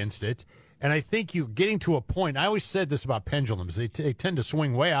railed against it, and I think you're getting to a point. I always said this about pendulums. They tend to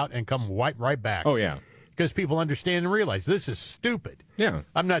swing way out and come right back. Oh, yeah. Because people understand and realize this is stupid. Yeah.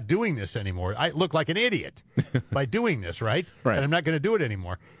 I'm not doing this anymore. I look like an idiot by doing this, right? Right. And I'm not going to do it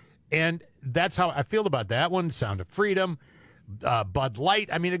anymore. And that's how I feel about that one. Sound of Freedom, Bud Light.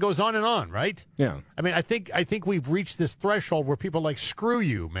 It goes on and on, right? Yeah. I think we've reached this threshold where people are like, screw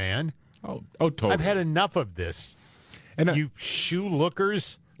you, man. Oh, totally. I've had enough of this. And you shoe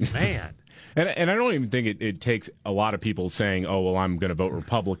lookers, man. And I don't even think it takes a lot of people saying, oh, well, I'm going to vote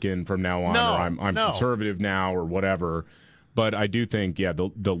Republican from now on, or I'm conservative now, or whatever. But I do think,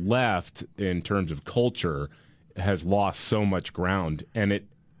 the left, in terms of culture, has lost so much ground. And it,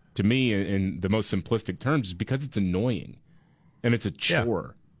 to me, in the most simplistic terms, is because it's annoying. And it's a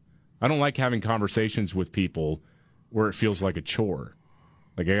chore. I don't like having conversations with people where it feels like a chore.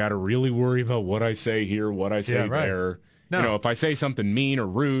 Like, I got to really worry about what I say here, what I say there. No. If I say something mean or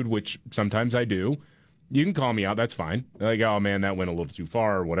rude, which sometimes I do, you can call me out. That's fine. Like, oh, man, that went a little too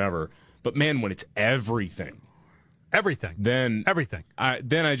far or whatever. But, man, when it's everything. Then I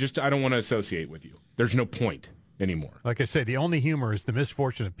don't want to associate with you. There's no point anymore. Like I say, the only humor is the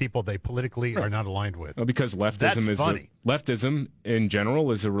misfortune of people they politically are not aligned with. Well, because leftism in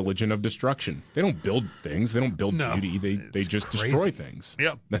general is a religion of destruction. They don't build things. They don't build beauty. They just destroy things.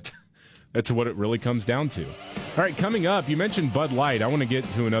 Yep. That's what it really comes down to. All right, coming up, you mentioned Bud Light. I want to get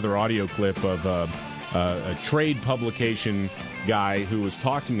to another audio clip of a trade publication guy who was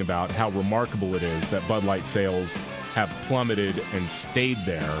talking about how remarkable it is that Bud Light sales have plummeted and stayed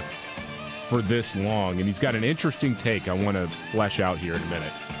there for this long. And he's got an interesting take I want to flesh out here in a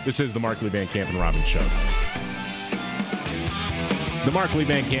minute. This is the Markley, Van Camp, and Robbins Show. The Markley,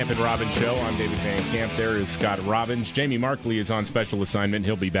 Van Camp, and Robbins Show. I'm David Van Camp. There is Scott Robbins. Jamie Markley is on special assignment.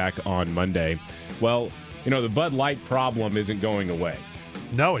 He'll be back on Monday. Well, the Bud Light problem isn't going away.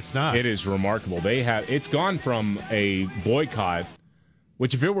 No, it's not. It is remarkable. It's gone from a boycott,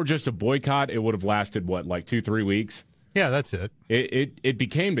 which if it were just a boycott, it would have lasted, 2-3 weeks? Yeah, that's it. It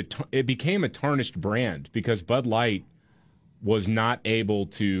became a tarnished brand because Bud Light was not able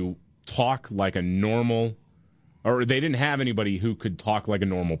to talk like a normal, or they didn't have anybody who could talk like a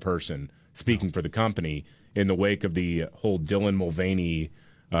normal person speaking for the company in the wake of the whole Dylan Mulvaney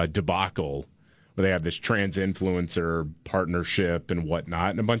debacle, where they have this trans influencer partnership and whatnot,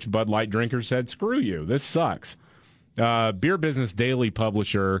 and a bunch of Bud Light drinkers said, screw you, this sucks. Beer Business Daily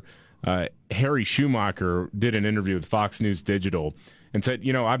publisher Harry Schumacher did an interview with Fox News Digital and said,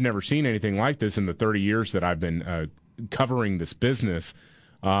 I've never seen anything like this in the 30 years that I've been covering this business.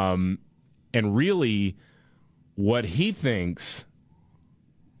 And really what he thinks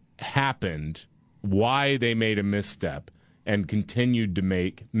happened, why they made a misstep and continued to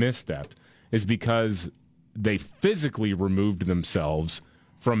make missteps, is because they physically removed themselves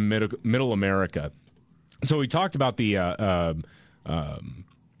from middle America. So we talked about the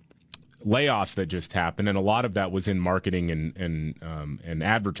layoffs that just happened, and a lot of that was in marketing and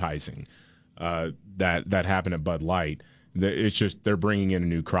advertising that happened at Bud Light. It's just they're bringing in a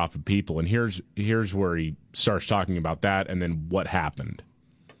new crop of people, and here's where he starts talking about that, and then what happened.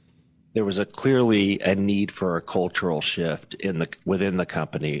 There was clearly a need for a cultural shift within the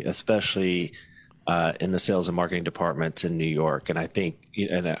company, especially in the sales and marketing departments in New York, and I think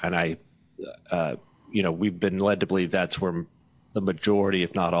we've been led to believe that's where the majority,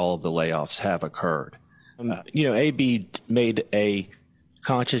 if not all, of the layoffs have occurred. AB made a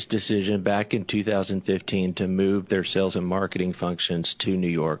conscious decision back in 2015 to move their sales and marketing functions to New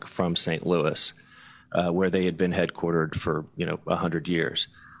York from St. Louis, where they had been headquartered for 100 years.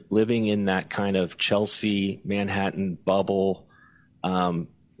 Living in that kind of Chelsea, Manhattan bubble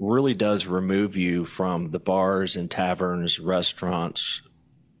really does remove you from the bars and taverns, restaurants,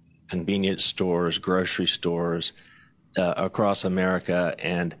 convenience stores, grocery stores across America,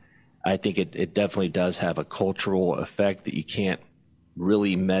 and I think it definitely does have a cultural effect that you can't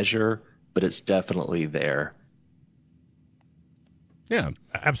really measure, but it's definitely there. Yeah,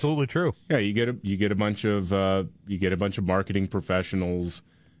 absolutely true. Yeah, you get a bunch of marketing professionals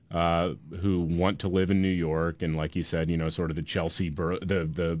who want to live in New York, and like you said, sort of the Chelsea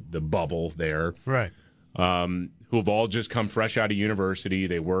the bubble there, right? Who have all just come fresh out of university.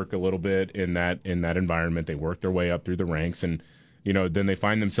 They work a little bit in that environment. They work their way up through the ranks, and then they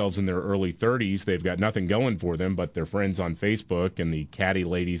find themselves in their early 30s. They've got nothing going for them but their friends on Facebook and the catty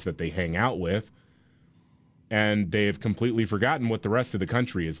ladies that they hang out with, and they've completely forgotten what the rest of the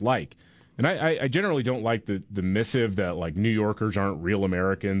country is like. And I generally don't like the missive that, like, New Yorkers aren't real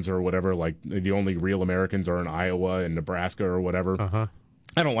Americans or whatever, like the only real Americans are in Iowa and Nebraska or whatever. Uh-huh.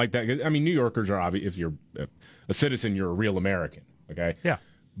 I don't like that. I mean, New Yorkers are obvious. If you're a citizen, you're a real American, okay? Yeah.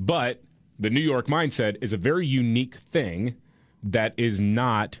 But the New York mindset is a very unique thing that is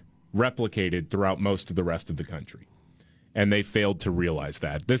not replicated throughout most of the rest of the country. And they failed to realize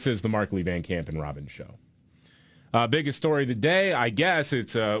that. This is the Markley, Van Camp, and Robbins Show. Biggest story of the day, I guess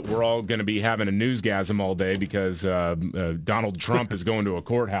it's we're all going to be having a newsgasm all day because Donald Trump is going to a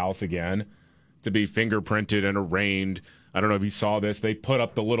courthouse again to be fingerprinted and arraigned. I don't know if you saw this. They put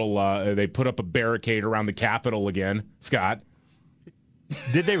up they put up a barricade around the Capitol again, Scott.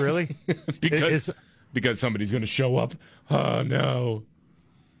 Did they really? because somebody's going to show up. Oh, no.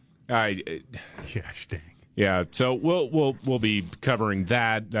 Gosh dang. Yeah, so we'll be covering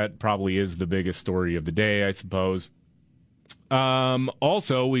that. That probably is the biggest story of the day, I suppose.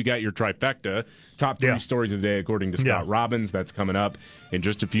 Also, we got your trifecta, top 3 stories of the day according to Scott Robbins. That's coming up in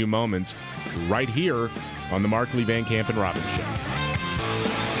just a few moments, right here on the Markley, Van Camp and Robbins Show.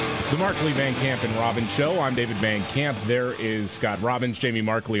 The Markley, Van Camp and Robbins Show. I'm David Van Camp. There is Scott Robbins, Jamie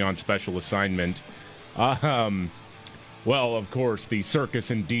Markley on special assignment. Well, of course, the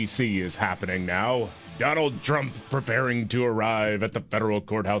circus in D.C. is happening now. Donald Trump preparing to arrive at the federal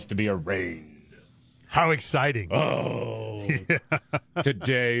courthouse to be arraigned. How exciting. Oh,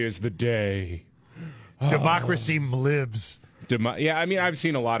 today is the day. Democracy lives. Yeah, I mean, I've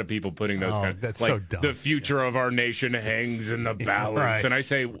seen a lot of people putting those kind of... That's like, so dumb. The future of our nation hangs in the balance. Right. And I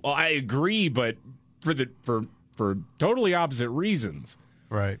say, well, I agree, but for totally opposite reasons.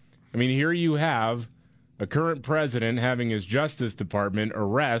 Right. I mean, here you have a current president having his Justice Department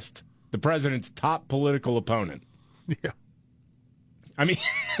arrest the president's top political opponent. Yeah. I mean...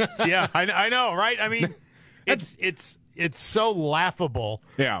 yeah, I know, right? I mean, it's so laughable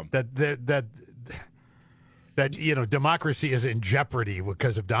that democracy is in jeopardy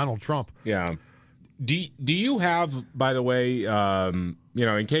because of Donald Trump. Yeah. Do you have, by the way,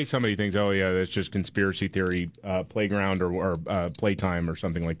 in case somebody thinks, oh, yeah, that's just conspiracy theory playground or playtime or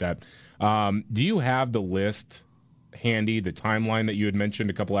something like that, do you have the list handy, the timeline that you had mentioned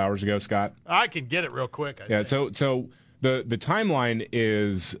a couple hours ago, Scott? I can get it real quick. I think. So the timeline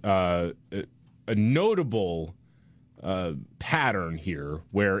is a notable pattern here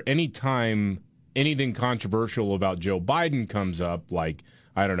where anytime anything controversial about Joe Biden comes up, like,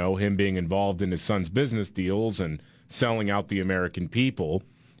 I don't know, him being involved in his son's business deals and selling out the American people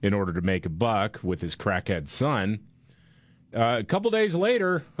in order to make a buck with his crackhead son, a couple days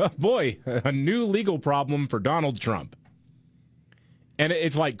later, a new legal problem for Donald Trump. And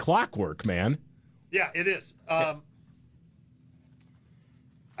it's like clockwork, man. Yeah, it is. I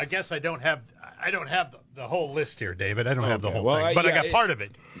guess I don't have the whole list here, David. I don't have the whole thing, but I got part of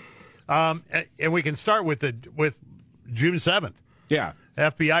it. And we can start with June 7th. Yeah.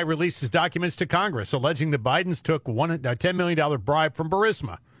 FBI releases documents to Congress alleging the Bidens took a $10 million bribe from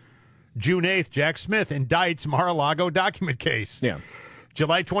Burisma. June 8th, Jack Smith indicts Mar-a-Lago document case. Yeah.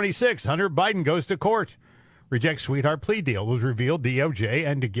 July 26th, Hunter Biden goes to court. Rejects sweetheart plea deal. Was revealed DOJ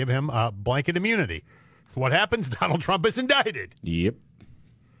and to give him blanket immunity. What happens? Donald Trump is indicted. Yep.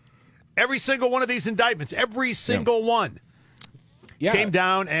 Every single one of these indictments, every single one, came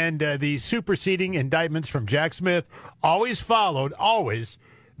down, and the superseding indictments from Jack Smith always followed,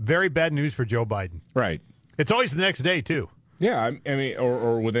 very bad news for Joe Biden. Right. It's always the next day, too. Yeah, I mean,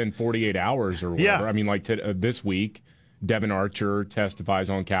 or within 48 hours or whatever. Yeah. I mean, like this week, Devin Archer testifies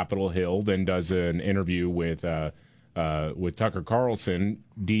on Capitol Hill, then does an interview with Tucker Carlson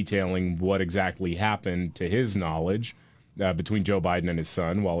detailing what exactly happened to his knowledge between Joe Biden and his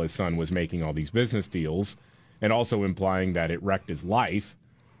son while his son was making all these business deals, and also implying that it wrecked his life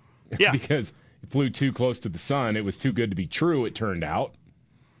because it flew too close to the sun. It was too good to be true, it turned out.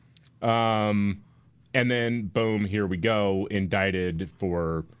 And then, boom, here we go, indicted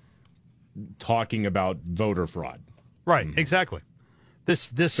for talking about voter fraud. Right, exactly. This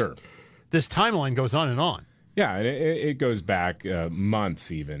timeline goes on and on. Yeah, and it goes back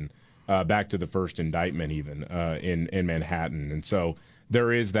months even, back to the first indictment even in Manhattan. And so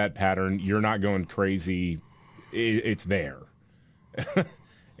there is that pattern. You're not going crazy. It's there.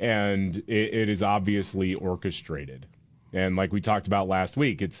 And it is obviously orchestrated. And like we talked about last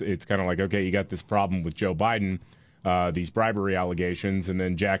week, it's kind of like, okay, you got this problem with Joe Biden, these bribery allegations, and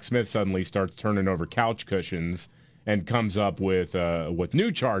then Jack Smith suddenly starts turning over couch cushions and comes up with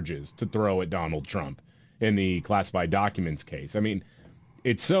new charges to throw at Donald Trump in the classified documents case. I mean,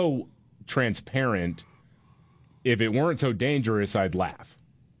 it's so transparent. If it weren't so dangerous, I'd laugh.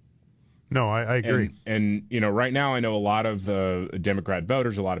 No, I agree. And right now I know a lot of Democrat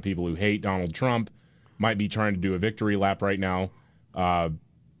voters, a lot of people who hate Donald Trump, might be trying to do a victory lap right now.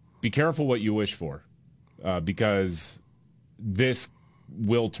 Be careful what you wish for, because this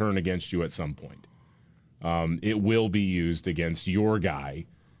will turn against you at some point. It will be used against your guy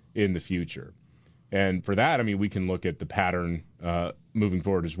in the future. And for that, I mean, we can look at the pattern moving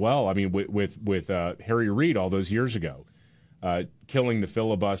forward as well. I mean, with Harry Reid all those years ago, killing the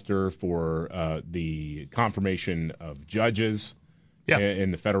filibuster for the confirmation of judges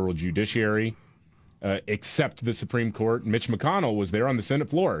in the federal judiciary, except the Supreme Court. Mitch McConnell was there on the Senate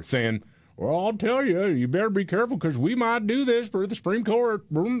floor saying, well, I'll tell you, you better be careful because we might do this for the Supreme Court.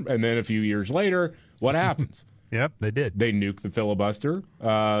 And then a few years later, what happens? Yep, they did. They nuked the filibuster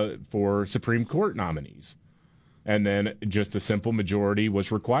for Supreme Court nominees. And then just a simple majority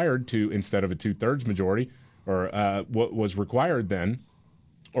was required to, instead of a 2/3 majority, or what was required then,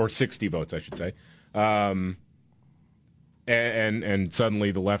 or 60 votes, I should say. And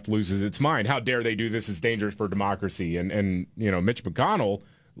suddenly the left loses its mind. How dare they do this? It's dangerous for democracy. And Mitch McConnell,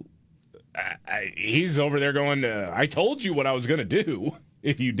 he's over there going, I told you what I was going to do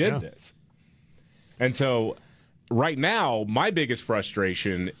if you did this. And so right now, my biggest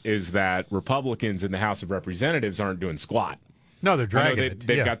frustration is that Republicans in the House of Representatives aren't doing squat. No, they're dragging it.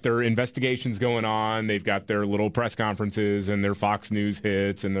 They've got their investigations going on. They've got their little press conferences and their Fox News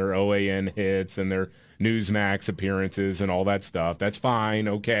hits and their OAN hits and their Newsmax appearances and all that stuff. That's fine.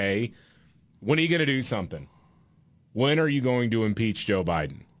 Okay. When are you going to do something? When are you going to impeach Joe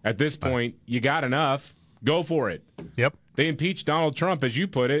Biden? At this point, you got enough. Go for it. Yep. They impeached Donald Trump, as you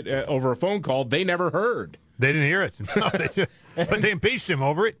put it, over a phone call they never heard. They didn't hear it. No, but they impeached him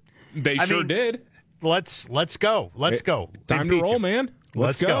over it. They sure did. Let's go. Let's go. Time to roll, man.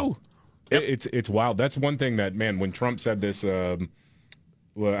 Let's go. Yep. It's wild. That's one thing that, man, when Trump said this,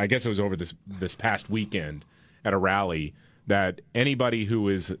 well, I guess it was over this past weekend at a rally, that anybody who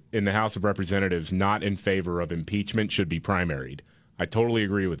is in the House of Representatives not in favor of impeachment should be primaried. I totally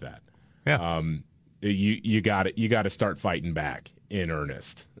agree with that. Yeah. You got to start fighting back in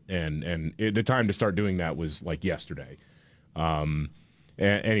earnest, and the time to start doing that was like yesterday.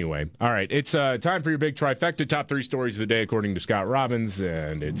 Anyway, all right, it's time for your big trifecta, top 3 stories of the day according to Scott Robbins,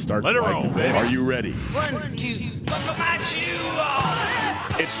 and it starts. Let it roll, baby. Are you ready? 1, 2, buckle my shoe on.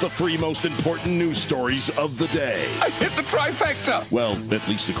 It's the 3 most important news stories of the day. I hit the trifecta. Well, at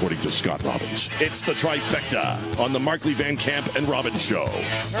least according to Scott Robbins. It's the trifecta on the Markley, Van Camp, and Robbins show. All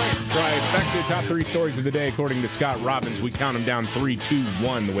right, trifecta, top 3 stories of the day according to Scott Robbins. We count them down 3, 2,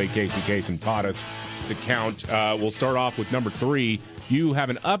 1, the way Casey Kasem taught us to count. We'll start off with number 3. You have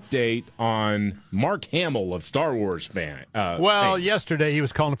an update on Mark Hamill of Star Wars fame. Yesterday he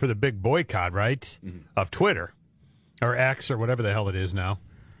was calling for the big boycott, right, of Twitter or X or whatever the hell it is now.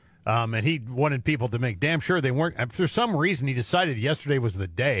 And he wanted people to make damn sure they weren't. For some reason, he decided yesterday was the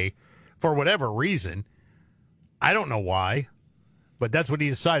day, for whatever reason. I don't know why, but that's what he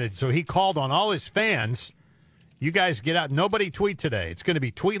decided. So he called on all his fans. You guys get out. Nobody tweet today. It's going to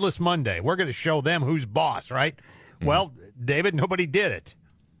be Tweetless Monday. We're going to show them who's boss, right? Well, David, nobody did it.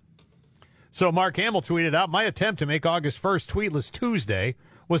 So Mark Hamill tweeted out, my attempt to make August 1st Tweetless Tuesday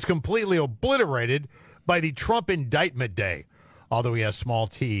was completely obliterated by the Trump indictment day. Although he has small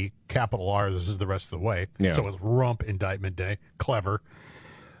t, capital R, this is the rest of the way. Yeah. So it's Rump Indictment Day. Clever.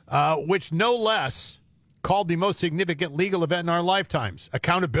 Which no less called the most significant legal event in our lifetimes.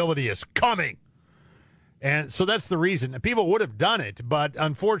 Accountability is coming. And so that's the reason. People would have done it, but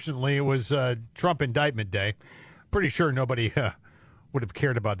unfortunately it was Trump Indictment Day. Pretty sure nobody would have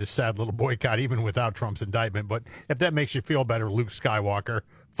cared about this sad little boycott even without Trump's indictment. But if that makes you feel better, Luke Skywalker,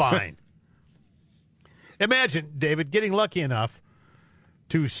 fine. Imagine, David, getting lucky enough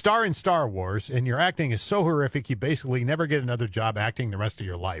to star in Star Wars, and your acting is so horrific you basically never get another job acting the rest of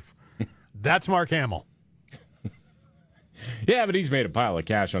your life. That's Mark Hamill. Yeah, but he's made a pile of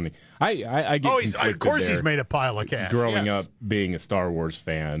cash on the. I get of course he's made a pile of cash. Growing up being a Star Wars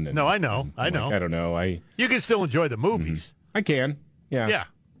fan. No, I know. I don't know. You can still enjoy the movies. I can. Yeah.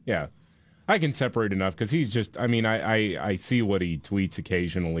 Yeah. I can separate enough because he's just. I mean, I see what he tweets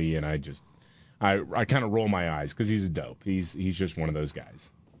occasionally, and I kind of roll my eyes because he's a dope. He's just one of those guys.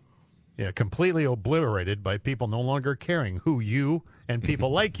 Yeah, completely obliterated by people no longer caring who you and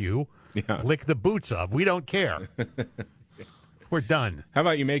people like you lick the boots of. We don't care. We're done. How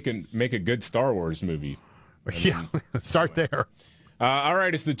about you make a good Star Wars movie? Start there. All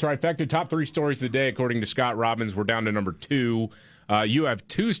right, it's the trifecta. Top 3 stories of the day, according to Scott Robbins. We're down to number 2. You have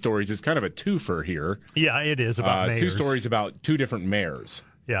 2 stories. It's kind of a twofer here. Yeah, it is about mayors. 2 stories about 2 different mayors.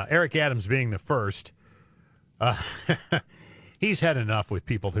 Yeah, Eric Adams being the first. He's had enough with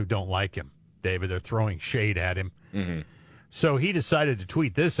people who don't like him, David. They're throwing shade at him. Mm-hmm. So he decided to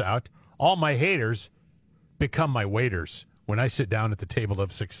tweet this out. All my haters become my waiters when I sit down at the table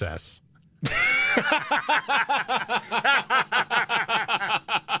of success.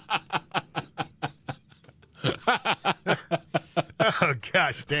 Oh,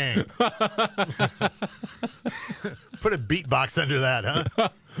 gosh dang. Put a beatbox under that, huh?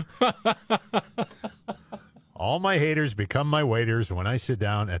 All my haters become my waiters when I sit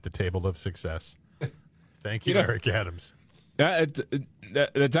down at the table of success. Thank you, Eric Adams.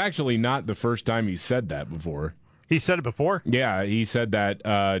 That's actually not the first time he said that before. He said it before? Yeah, he said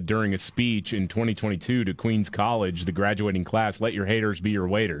that during a speech in 2022 to Queens College, the graduating class, let your haters be your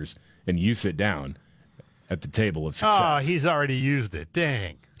waiters, and you sit down at the table of success. Oh, he's already used it.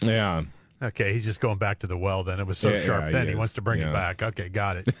 Dang. Yeah. Okay, he's just going back to the well then. It was so sharp then. He wants to bring it back. Okay,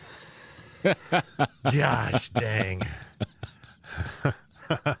 got it. Gosh dang.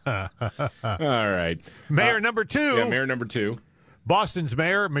 All right. Mayor number 2. Yeah, mayor number 2. Boston's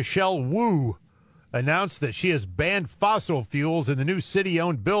Mayor Michelle Wu announced that she has banned fossil fuels in the new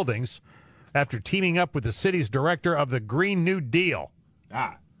city-owned buildings after teaming up with the city's director of the Green New Deal.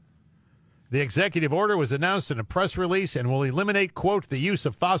 The executive order was announced in a press release and will eliminate, quote, the use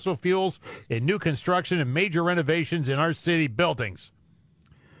of fossil fuels in new construction and major renovations in our city buildings.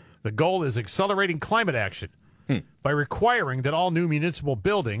 The goal is accelerating climate action by requiring that all new municipal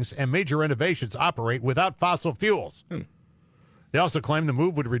buildings and major renovations operate without fossil fuels. They also claim the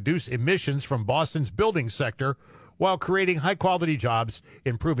move would reduce emissions from Boston's building sector while creating high-quality jobs,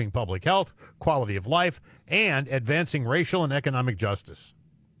 improving public health, quality of life, and advancing racial and economic justice.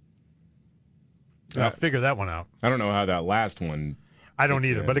 I'll figure that one out. I don't know how that last one. I don't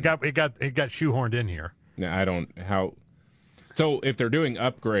either, but it got shoehorned in here. No, I don't. How? So if they're doing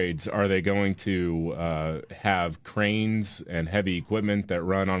upgrades, are they going to have cranes and heavy equipment that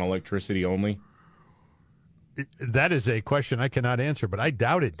run on electricity only? That is a question I cannot answer, but I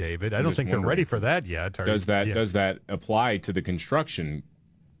doubt it, David. I don't think they're ready for that yet. Does that apply to the construction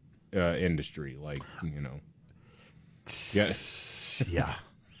industry? Like, you know, yeah.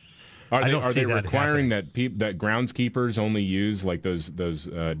 Are they requiring that groundskeepers only use like those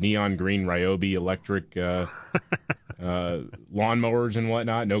neon green Ryobi electric lawnmowers and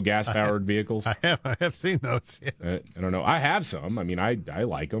whatnot? No gas powered vehicles. I have seen those. Yes. I don't know. I have some. I mean, I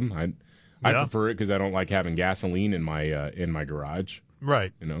like them. I prefer it because I don't like having gasoline in my garage.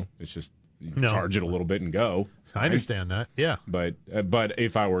 Right. You know, it's just charge it a little bit and go. I understand that. Yeah. But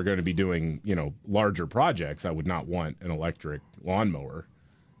if I were going to be doing larger projects, I would not want an electric lawnmower.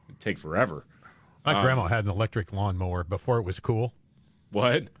 It'd take forever. My grandma had an electric lawnmower before it was cool.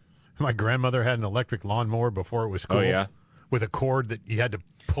 What? My grandmother had an electric lawnmower before it was cool. Oh yeah. With a cord that you had to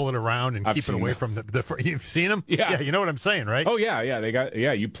pull it around and keep it away from the. You've seen them? Yeah. You know what I'm saying, right? Oh yeah. They got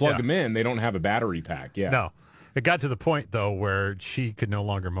You plug them in. They don't have a battery pack. Yeah. No, it got to the point though where she could no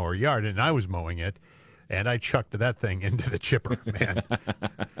longer mow her yard, and I was mowing it, and I chucked that thing into the chipper. Man,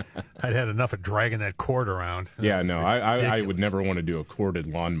 I'd had enough of dragging that cord around. Yeah. No, I would never want to do a corded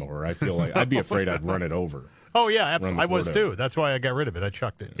lawnmower. I feel like I'd be afraid I'd run it over. Oh yeah, absolutely. I was too. That's why I got rid of it. I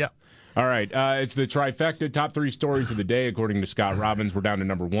chucked it. Yeah. All right, it's the trifecta, top 3 stories of the day, according to Scott Robbins. We're down to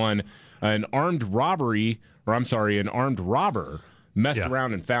number 1. An armed robber messed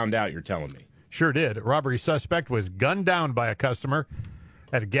around and found out, you're telling me. Sure did. A robbery suspect was gunned down by a customer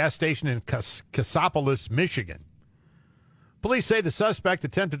at a gas station in Cassopolis, Michigan. Police say the suspect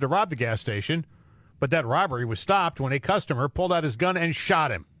attempted to rob the gas station, but that robbery was stopped when a customer pulled out his gun and shot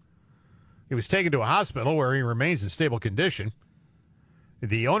him. He was taken to a hospital where he remains in stable condition.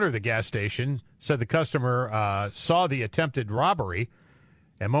 The owner of the gas station said the customer saw the attempted robbery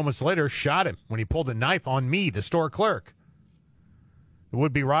and moments later shot him when he pulled a knife on me, the store clerk. The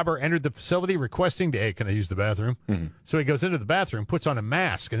would-be robber entered the facility requesting hey, can I use the bathroom? Mm-hmm. So he goes into the bathroom, puts on a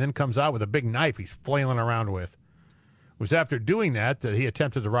mask, and then comes out with a big knife he's flailing around with. It was after doing that he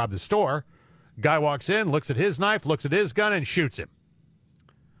attempted to rob the store. Guy walks in, looks at his knife, looks at his gun, and shoots him.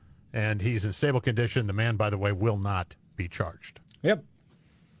 And he's in stable condition. The man, by the way, will not be charged. Yep.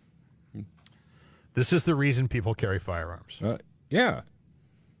 This is the reason people carry firearms. Yeah.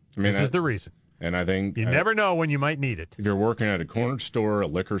 I mean, this is the reason. And I think you never know when you might need it. If you're working at a corner store, a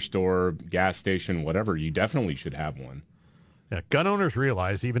liquor store, gas station, whatever, you definitely should have one. Yeah, gun owners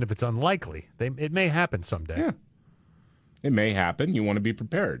realize, even if it's unlikely, it may happen someday. Yeah. It may happen. You want to be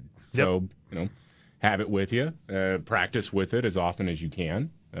prepared. Yep. So, have it with you. Practice with it as often as you can,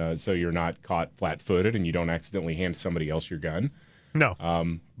 so you're not caught flat-footed and you don't accidentally hand somebody else your gun. No.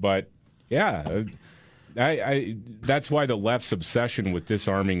 But yeah, that's why the left's obsession with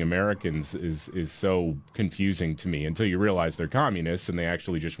disarming Americans is so confusing to me until you realize they're communists and they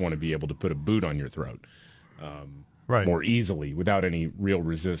actually just want to be able to put a boot on your throat more easily without any real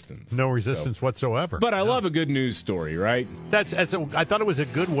resistance. No resistance whatsoever. But I love a good news story, right? I thought it was a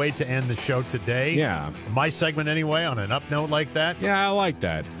good way to end the show today. Yeah. My segment anyway, on an up note like that. Yeah, I like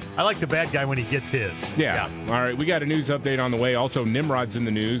that. I like the bad guy when he gets his. Yeah. All right, we got a news update on the way. Also, Nimrod's in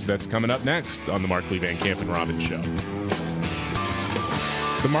the news. That's coming up next on the Markley, Van Camp, and Robbins Show.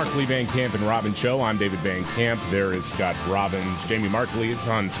 The Markley, Van Camp, and Robbins Show. I'm David Van Camp. There is Scott Robbins. Jamie Markley is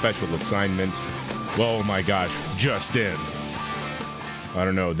on special assignment. Oh, my gosh. Just in. I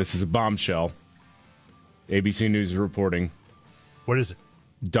don't know. This is a bombshell. ABC News is reporting. What is it?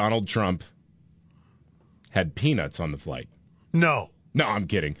 Donald Trump had peanuts on the flight. No, I'm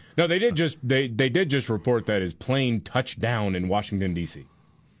kidding. No, they did just report that his plane touched down in Washington, D.C.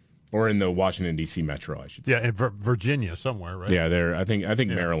 Or in the Washington, D.C. metro, I should say. Yeah, in Virginia somewhere, right? Yeah, there. I think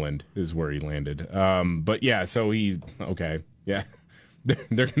Maryland is where he landed. But yeah, so okay. Yeah,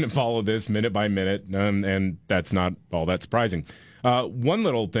 they're going to follow this minute by minute, and that's not all that surprising. One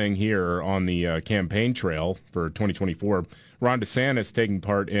little thing here on the campaign trail for 2024, Ron DeSantis taking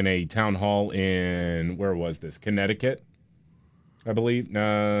part in a town hall in, where was this? Connecticut, I believe.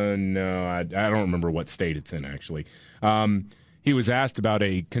 No, I don't remember what state it's in, actually. He was asked about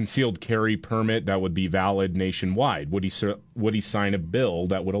a concealed carry permit that would be valid nationwide. Would he sign a bill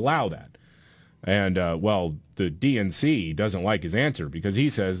that would allow that? And, well, the DNC doesn't like his answer because he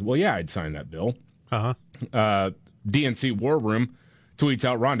says, well, yeah, I'd sign that bill. DNC War Room tweets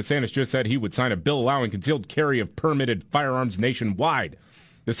out, Ron DeSantis just said he would sign a bill allowing concealed carry of permitted firearms nationwide.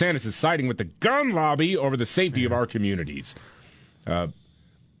 DeSantis is siding with the gun lobby over the safety of our communities.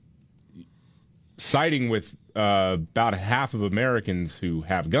 Siding with about half of Americans who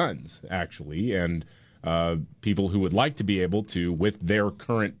have guns, actually, and people who would like to be able to, with their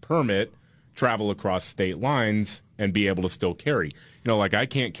current permit, travel across state lines and be able to still carry. Like I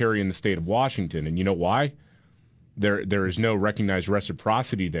can't carry in the state of Washington, and you know why? There is no recognized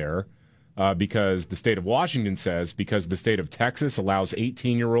reciprocity there because the state of Washington says because the state of Texas allows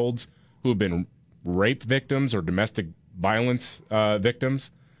 18-year-olds who have been rape victims or domestic violence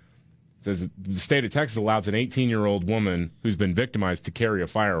victims. Says the state of Texas allows an 18-year-old woman who's been victimized to carry a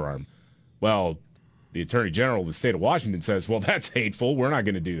firearm. Well, the Attorney General of the state of Washington says, well, that's hateful. We're not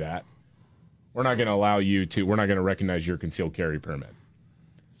going to do that. We're not going to allow you to. We're not going to recognize your concealed carry permit.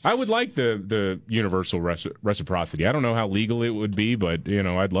 I would like the universal reciprocity. I don't know how legal it would be, but,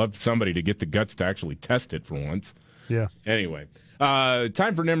 I'd love somebody to get the guts to actually test it for once. Yeah. Anyway,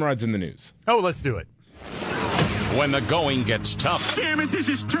 time for Nimrod's in the News. Oh, let's do it. When the going gets tough. Damn it, this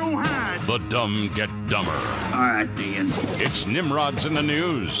is too hard. The dumb get dumber. All right, Ian. It's Nimrod's in the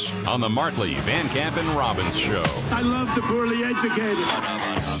News on the Markley, Van Camp, and Robbins Show. I love the poorly educated.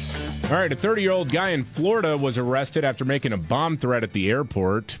 All right, a 30-year-old guy in Florida was arrested after making a bomb threat at the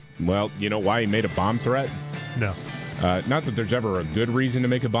airport. Well, you know why he made a bomb threat? No. Not that there's ever a good reason to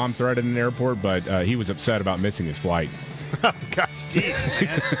make a bomb threat at an airport, but he was upset about missing his flight. Oh, gosh, geez,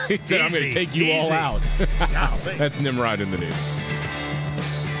 he said, I'm going to take you all out. Golly. That's Nimrod in the News.